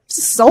my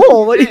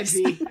soul. What yes.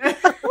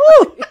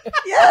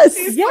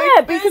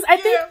 Yeah, because I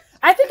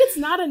think it's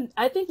not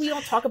I think we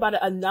don't talk about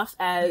it enough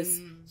as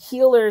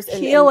healers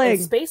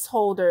and space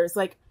holders.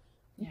 Like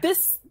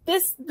this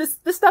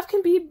stuff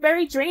can be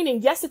very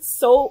draining. Yes, it's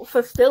so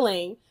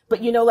fulfilling,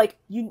 but you know, like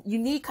you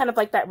need kind of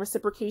like that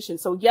reciprocation.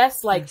 So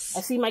yes, like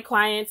I see my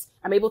clients,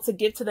 I'm able to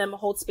give to them,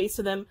 hold space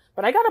to them,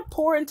 but I got to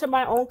pour into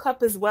my own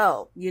cup as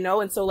well, you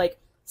know? And so like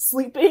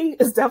sleeping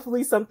is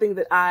definitely something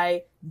that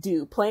I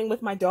do. Playing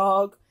with my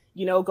dog,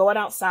 you know, going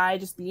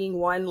outside, just being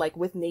one, like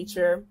with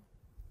nature,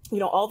 you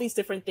know, all these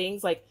different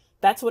things. Like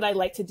that's what I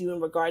like to do in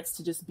regards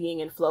to just being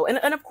in flow.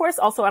 And of course,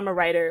 also I'm a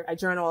writer. I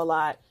journal a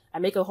lot. I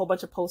make a whole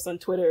bunch of posts on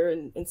Twitter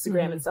and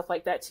Instagram and stuff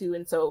like that too.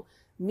 And so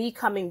me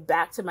coming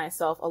back to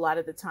myself a lot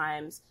of the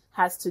times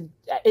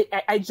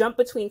I jump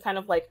between kind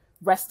of like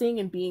resting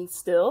and being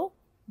still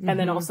and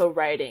then also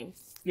writing,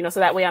 you know,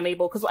 so that way I'm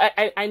able, because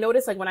I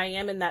notice like when I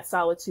am in that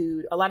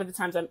solitude, a lot of the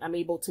times I'm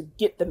able to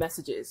get the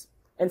messages.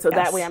 And so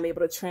that way I'm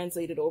able to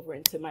translate it over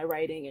into my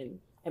writing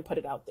and put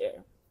it out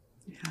there.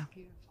 Yeah.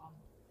 Beautiful.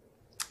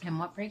 And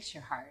what breaks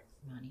your heart,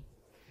 Imani?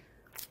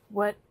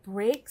 What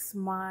breaks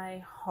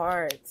my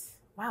heart?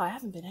 Wow, I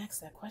haven't been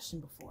asked that question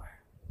before.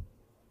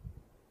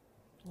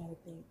 I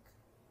think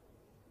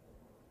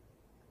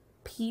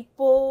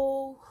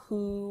people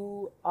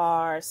who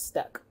are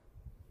stuck.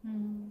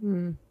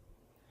 Mm-hmm.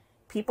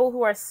 People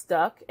who are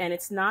stuck, and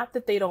it's not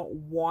that they don't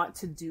want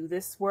to do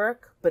this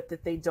work, but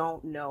that they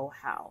don't know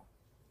how.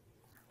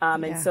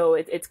 And so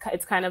it's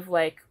kind of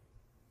like,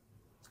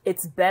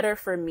 it's better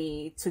for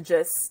me to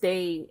just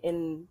stay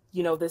in,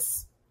 you know,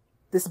 this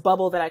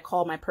bubble that I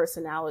call my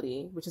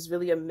personality, which is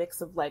really a mix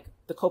of like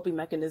the coping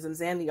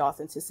mechanisms and the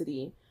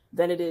authenticity,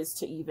 than it is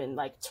to even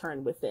like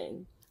turn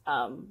within.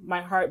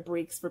 My heart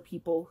breaks for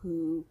people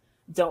who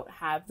don't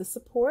have the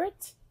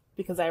support,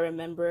 because I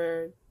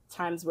remember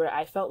times where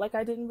I felt like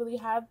I didn't really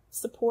have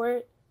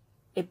support.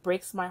 It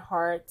breaks my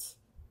heart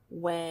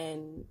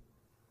when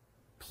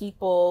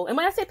people, and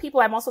when I say people,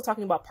 I'm also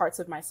talking about parts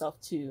of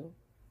myself too,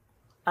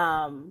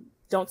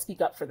 don't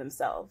speak up for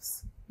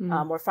themselves.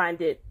 Or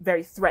find it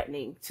very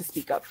threatening to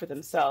speak up for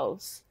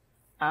themselves.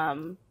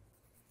 And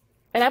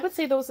I would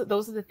say those are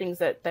the things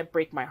that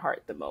break my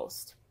heart the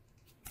most.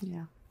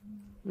 Yeah.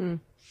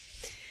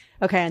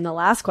 Okay. And the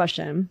last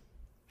question,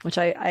 which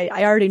I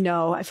already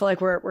know, I feel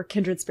like we're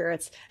kindred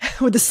spirits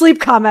with the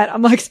sleep comment.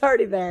 I'm like, it's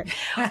already there.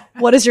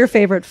 What is your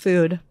favorite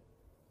food?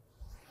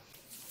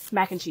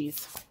 Mac and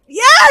cheese.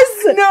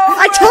 Yes! No,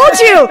 I told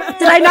you.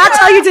 Did I not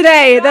tell you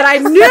today that I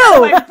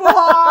knew?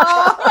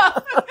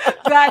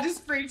 That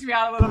just freaked me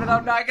out a little bit.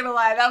 I'm not gonna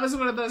lie. That was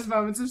one of those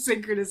moments of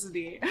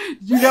synchronicity.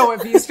 You know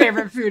what V's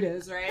favorite food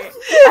is, right?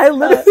 I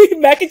literally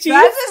mac and cheese.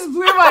 That just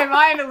blew my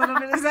mind a little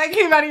bit as that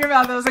came out of your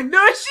mouth. I was like,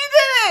 no, she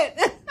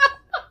didn't.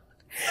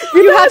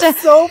 You have to.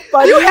 So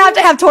funny. You have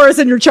to have Taurus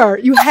in your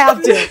chart. You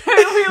have to.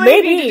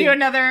 We need to do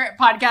another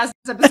podcast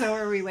episode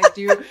where we like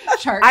do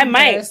chart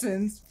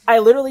comparisons. I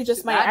literally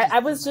just might. I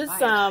was just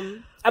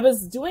I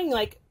was doing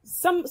like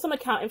some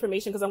account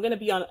information because I'm going to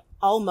be on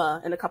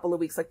Alma in a couple of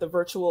weeks, like the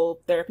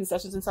virtual therapy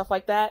sessions and stuff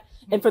like that.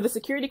 And for the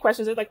security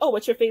questions, they're like, "Oh,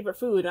 what's your favorite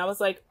food?" And I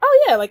was like,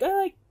 "Oh yeah, like I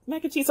like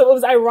mac and cheese." So it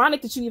was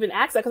ironic that you even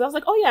asked that, because I was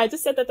like, "Oh yeah, I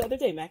just said that the other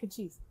day, mac and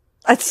cheese."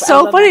 That's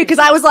so funny, because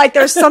I was like,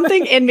 there's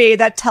something in me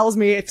that tells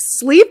me if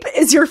sleep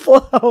is your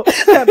flow,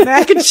 that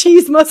mac and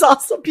cheese must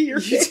also be your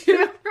favorite. You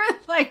were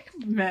like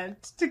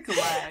meant to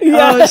collide.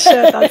 Yeah. Oh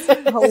shit, that's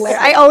hilarious.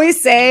 I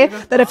always say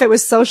that if it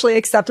was socially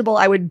acceptable,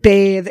 I would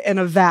bathe in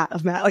a vat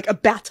of like a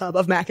bathtub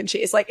of mac and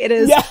cheese. Like it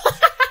is. Yeah.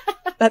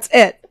 That's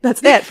it.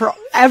 That's it for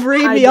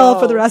every meal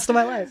for the rest of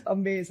my life.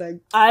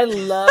 Amazing. I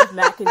love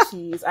mac and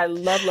cheese. I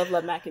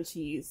love mac and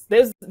cheese.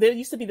 There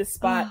used to be this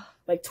spot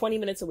like 20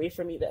 minutes away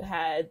from me that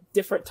had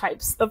different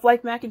types of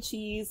like mac and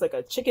cheese, like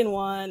a chicken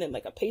one and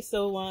like a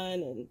pesto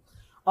one and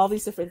all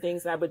these different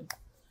things. And I would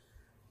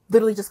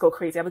literally just go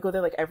crazy. I would go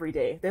there like every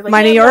day. They're like,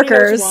 my New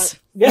Yorkers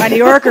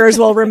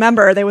will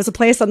remember there was a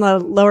place on the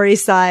Lower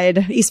East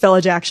Side, East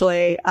Village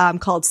actually,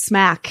 called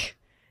Smack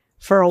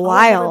for a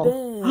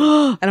while.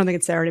 I don't think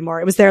it's there anymore.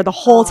 It was there the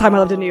whole time I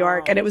lived in New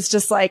York. And it was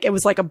just like, it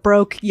was like a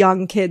broke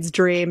young kid's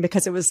dream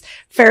because it was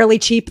fairly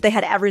cheap. They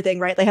had everything,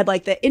 right? They had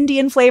like the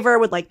Indian flavor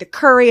with like the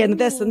curry and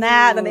this and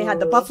that. And then they had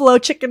the buffalo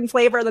chicken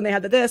flavor. Then they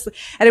had the this.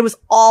 And it was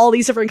all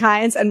these different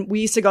kinds. And we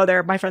used to go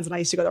there. My friends and I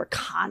used to go there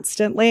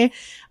constantly.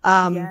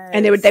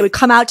 And they would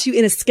come out to you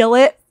in a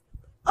skillet.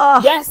 Oh.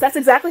 Yes, that's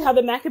exactly how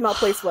the Mac and Melt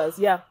place was.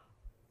 Yeah.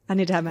 I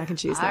need to have mac and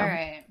cheese now. All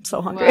right. I'm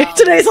so hungry. Well,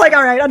 today's like,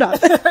 all right, I'm done.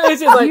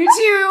 You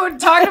two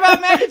talked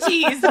about mac and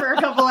cheese for a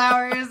couple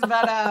hours,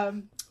 but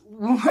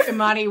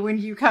Imani, when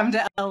you come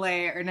to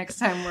LA or next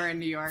time we're in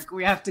New York,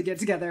 we have to get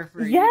together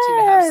for you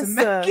to have some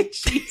mac and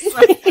cheese.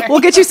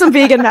 We'll get you some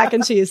vegan mac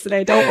and cheese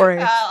today. Don't worry.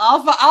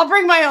 I'll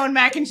bring my own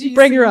mac and cheese.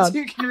 Bring your own.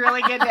 You can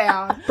really get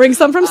down. Bring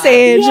some from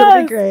Sage.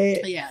 It'll be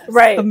great. Yes.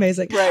 Right.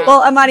 Amazing. Right.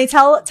 Well, Imani,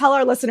 tell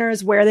our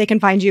listeners where they can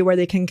find you, where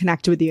they can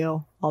connect with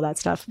you, all that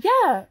stuff.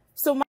 Yeah.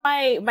 So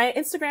my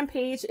Instagram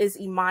page is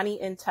Imani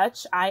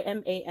Toutt,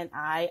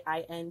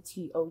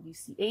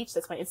 IMANIINTOUCH.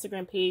 That's my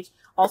Instagram page.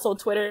 Also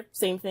Twitter,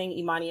 same thing,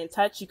 Imani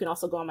Toutt. You can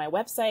also go on my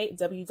website,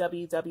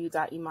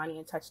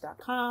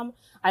 www.imanintouch.com.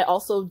 I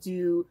also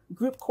do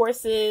group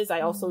courses. I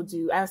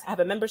have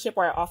a membership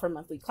where I offer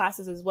monthly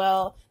classes as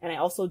well. And I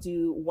also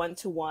do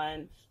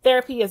one-to-one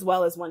therapy as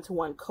well as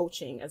one-to-one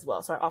coaching as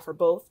well. So I offer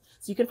both.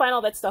 So you can find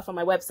all that stuff on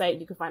my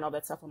website. You can find all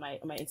that stuff on my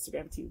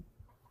Instagram too.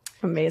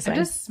 Amazing. I'm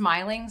just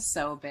smiling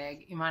so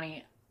big.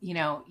 Imani,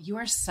 you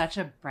are such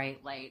a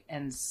bright light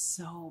and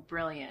so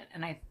brilliant.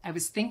 And I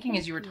was thinking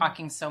as you were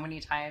talking so many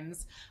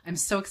times, I'm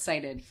so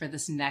excited for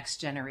this next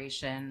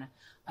generation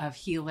of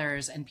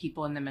healers and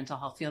people in the mental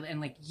health field. And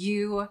like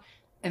you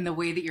and the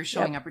way that you're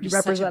showing up are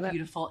just such a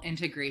beautiful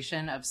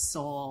integration of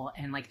soul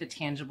and like the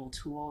tangible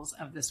tools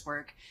of this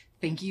work.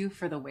 Thank you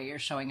for the way you're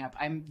showing up.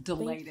 I'm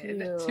delighted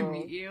to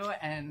meet you.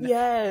 And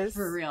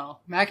for real,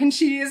 mac and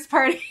cheese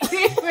party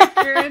when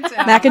you're in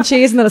town. Mac and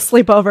cheese and then a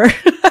sleepover.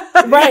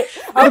 Right.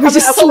 I'll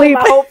just sleep.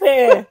 My whole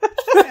pan.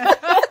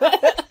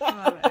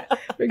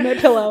 Bring my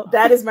pillow.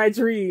 That is my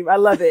dream. I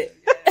love it.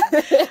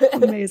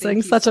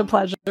 Amazing. Such a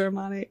pleasure,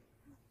 Imani.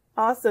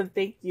 Awesome.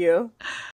 Thank you.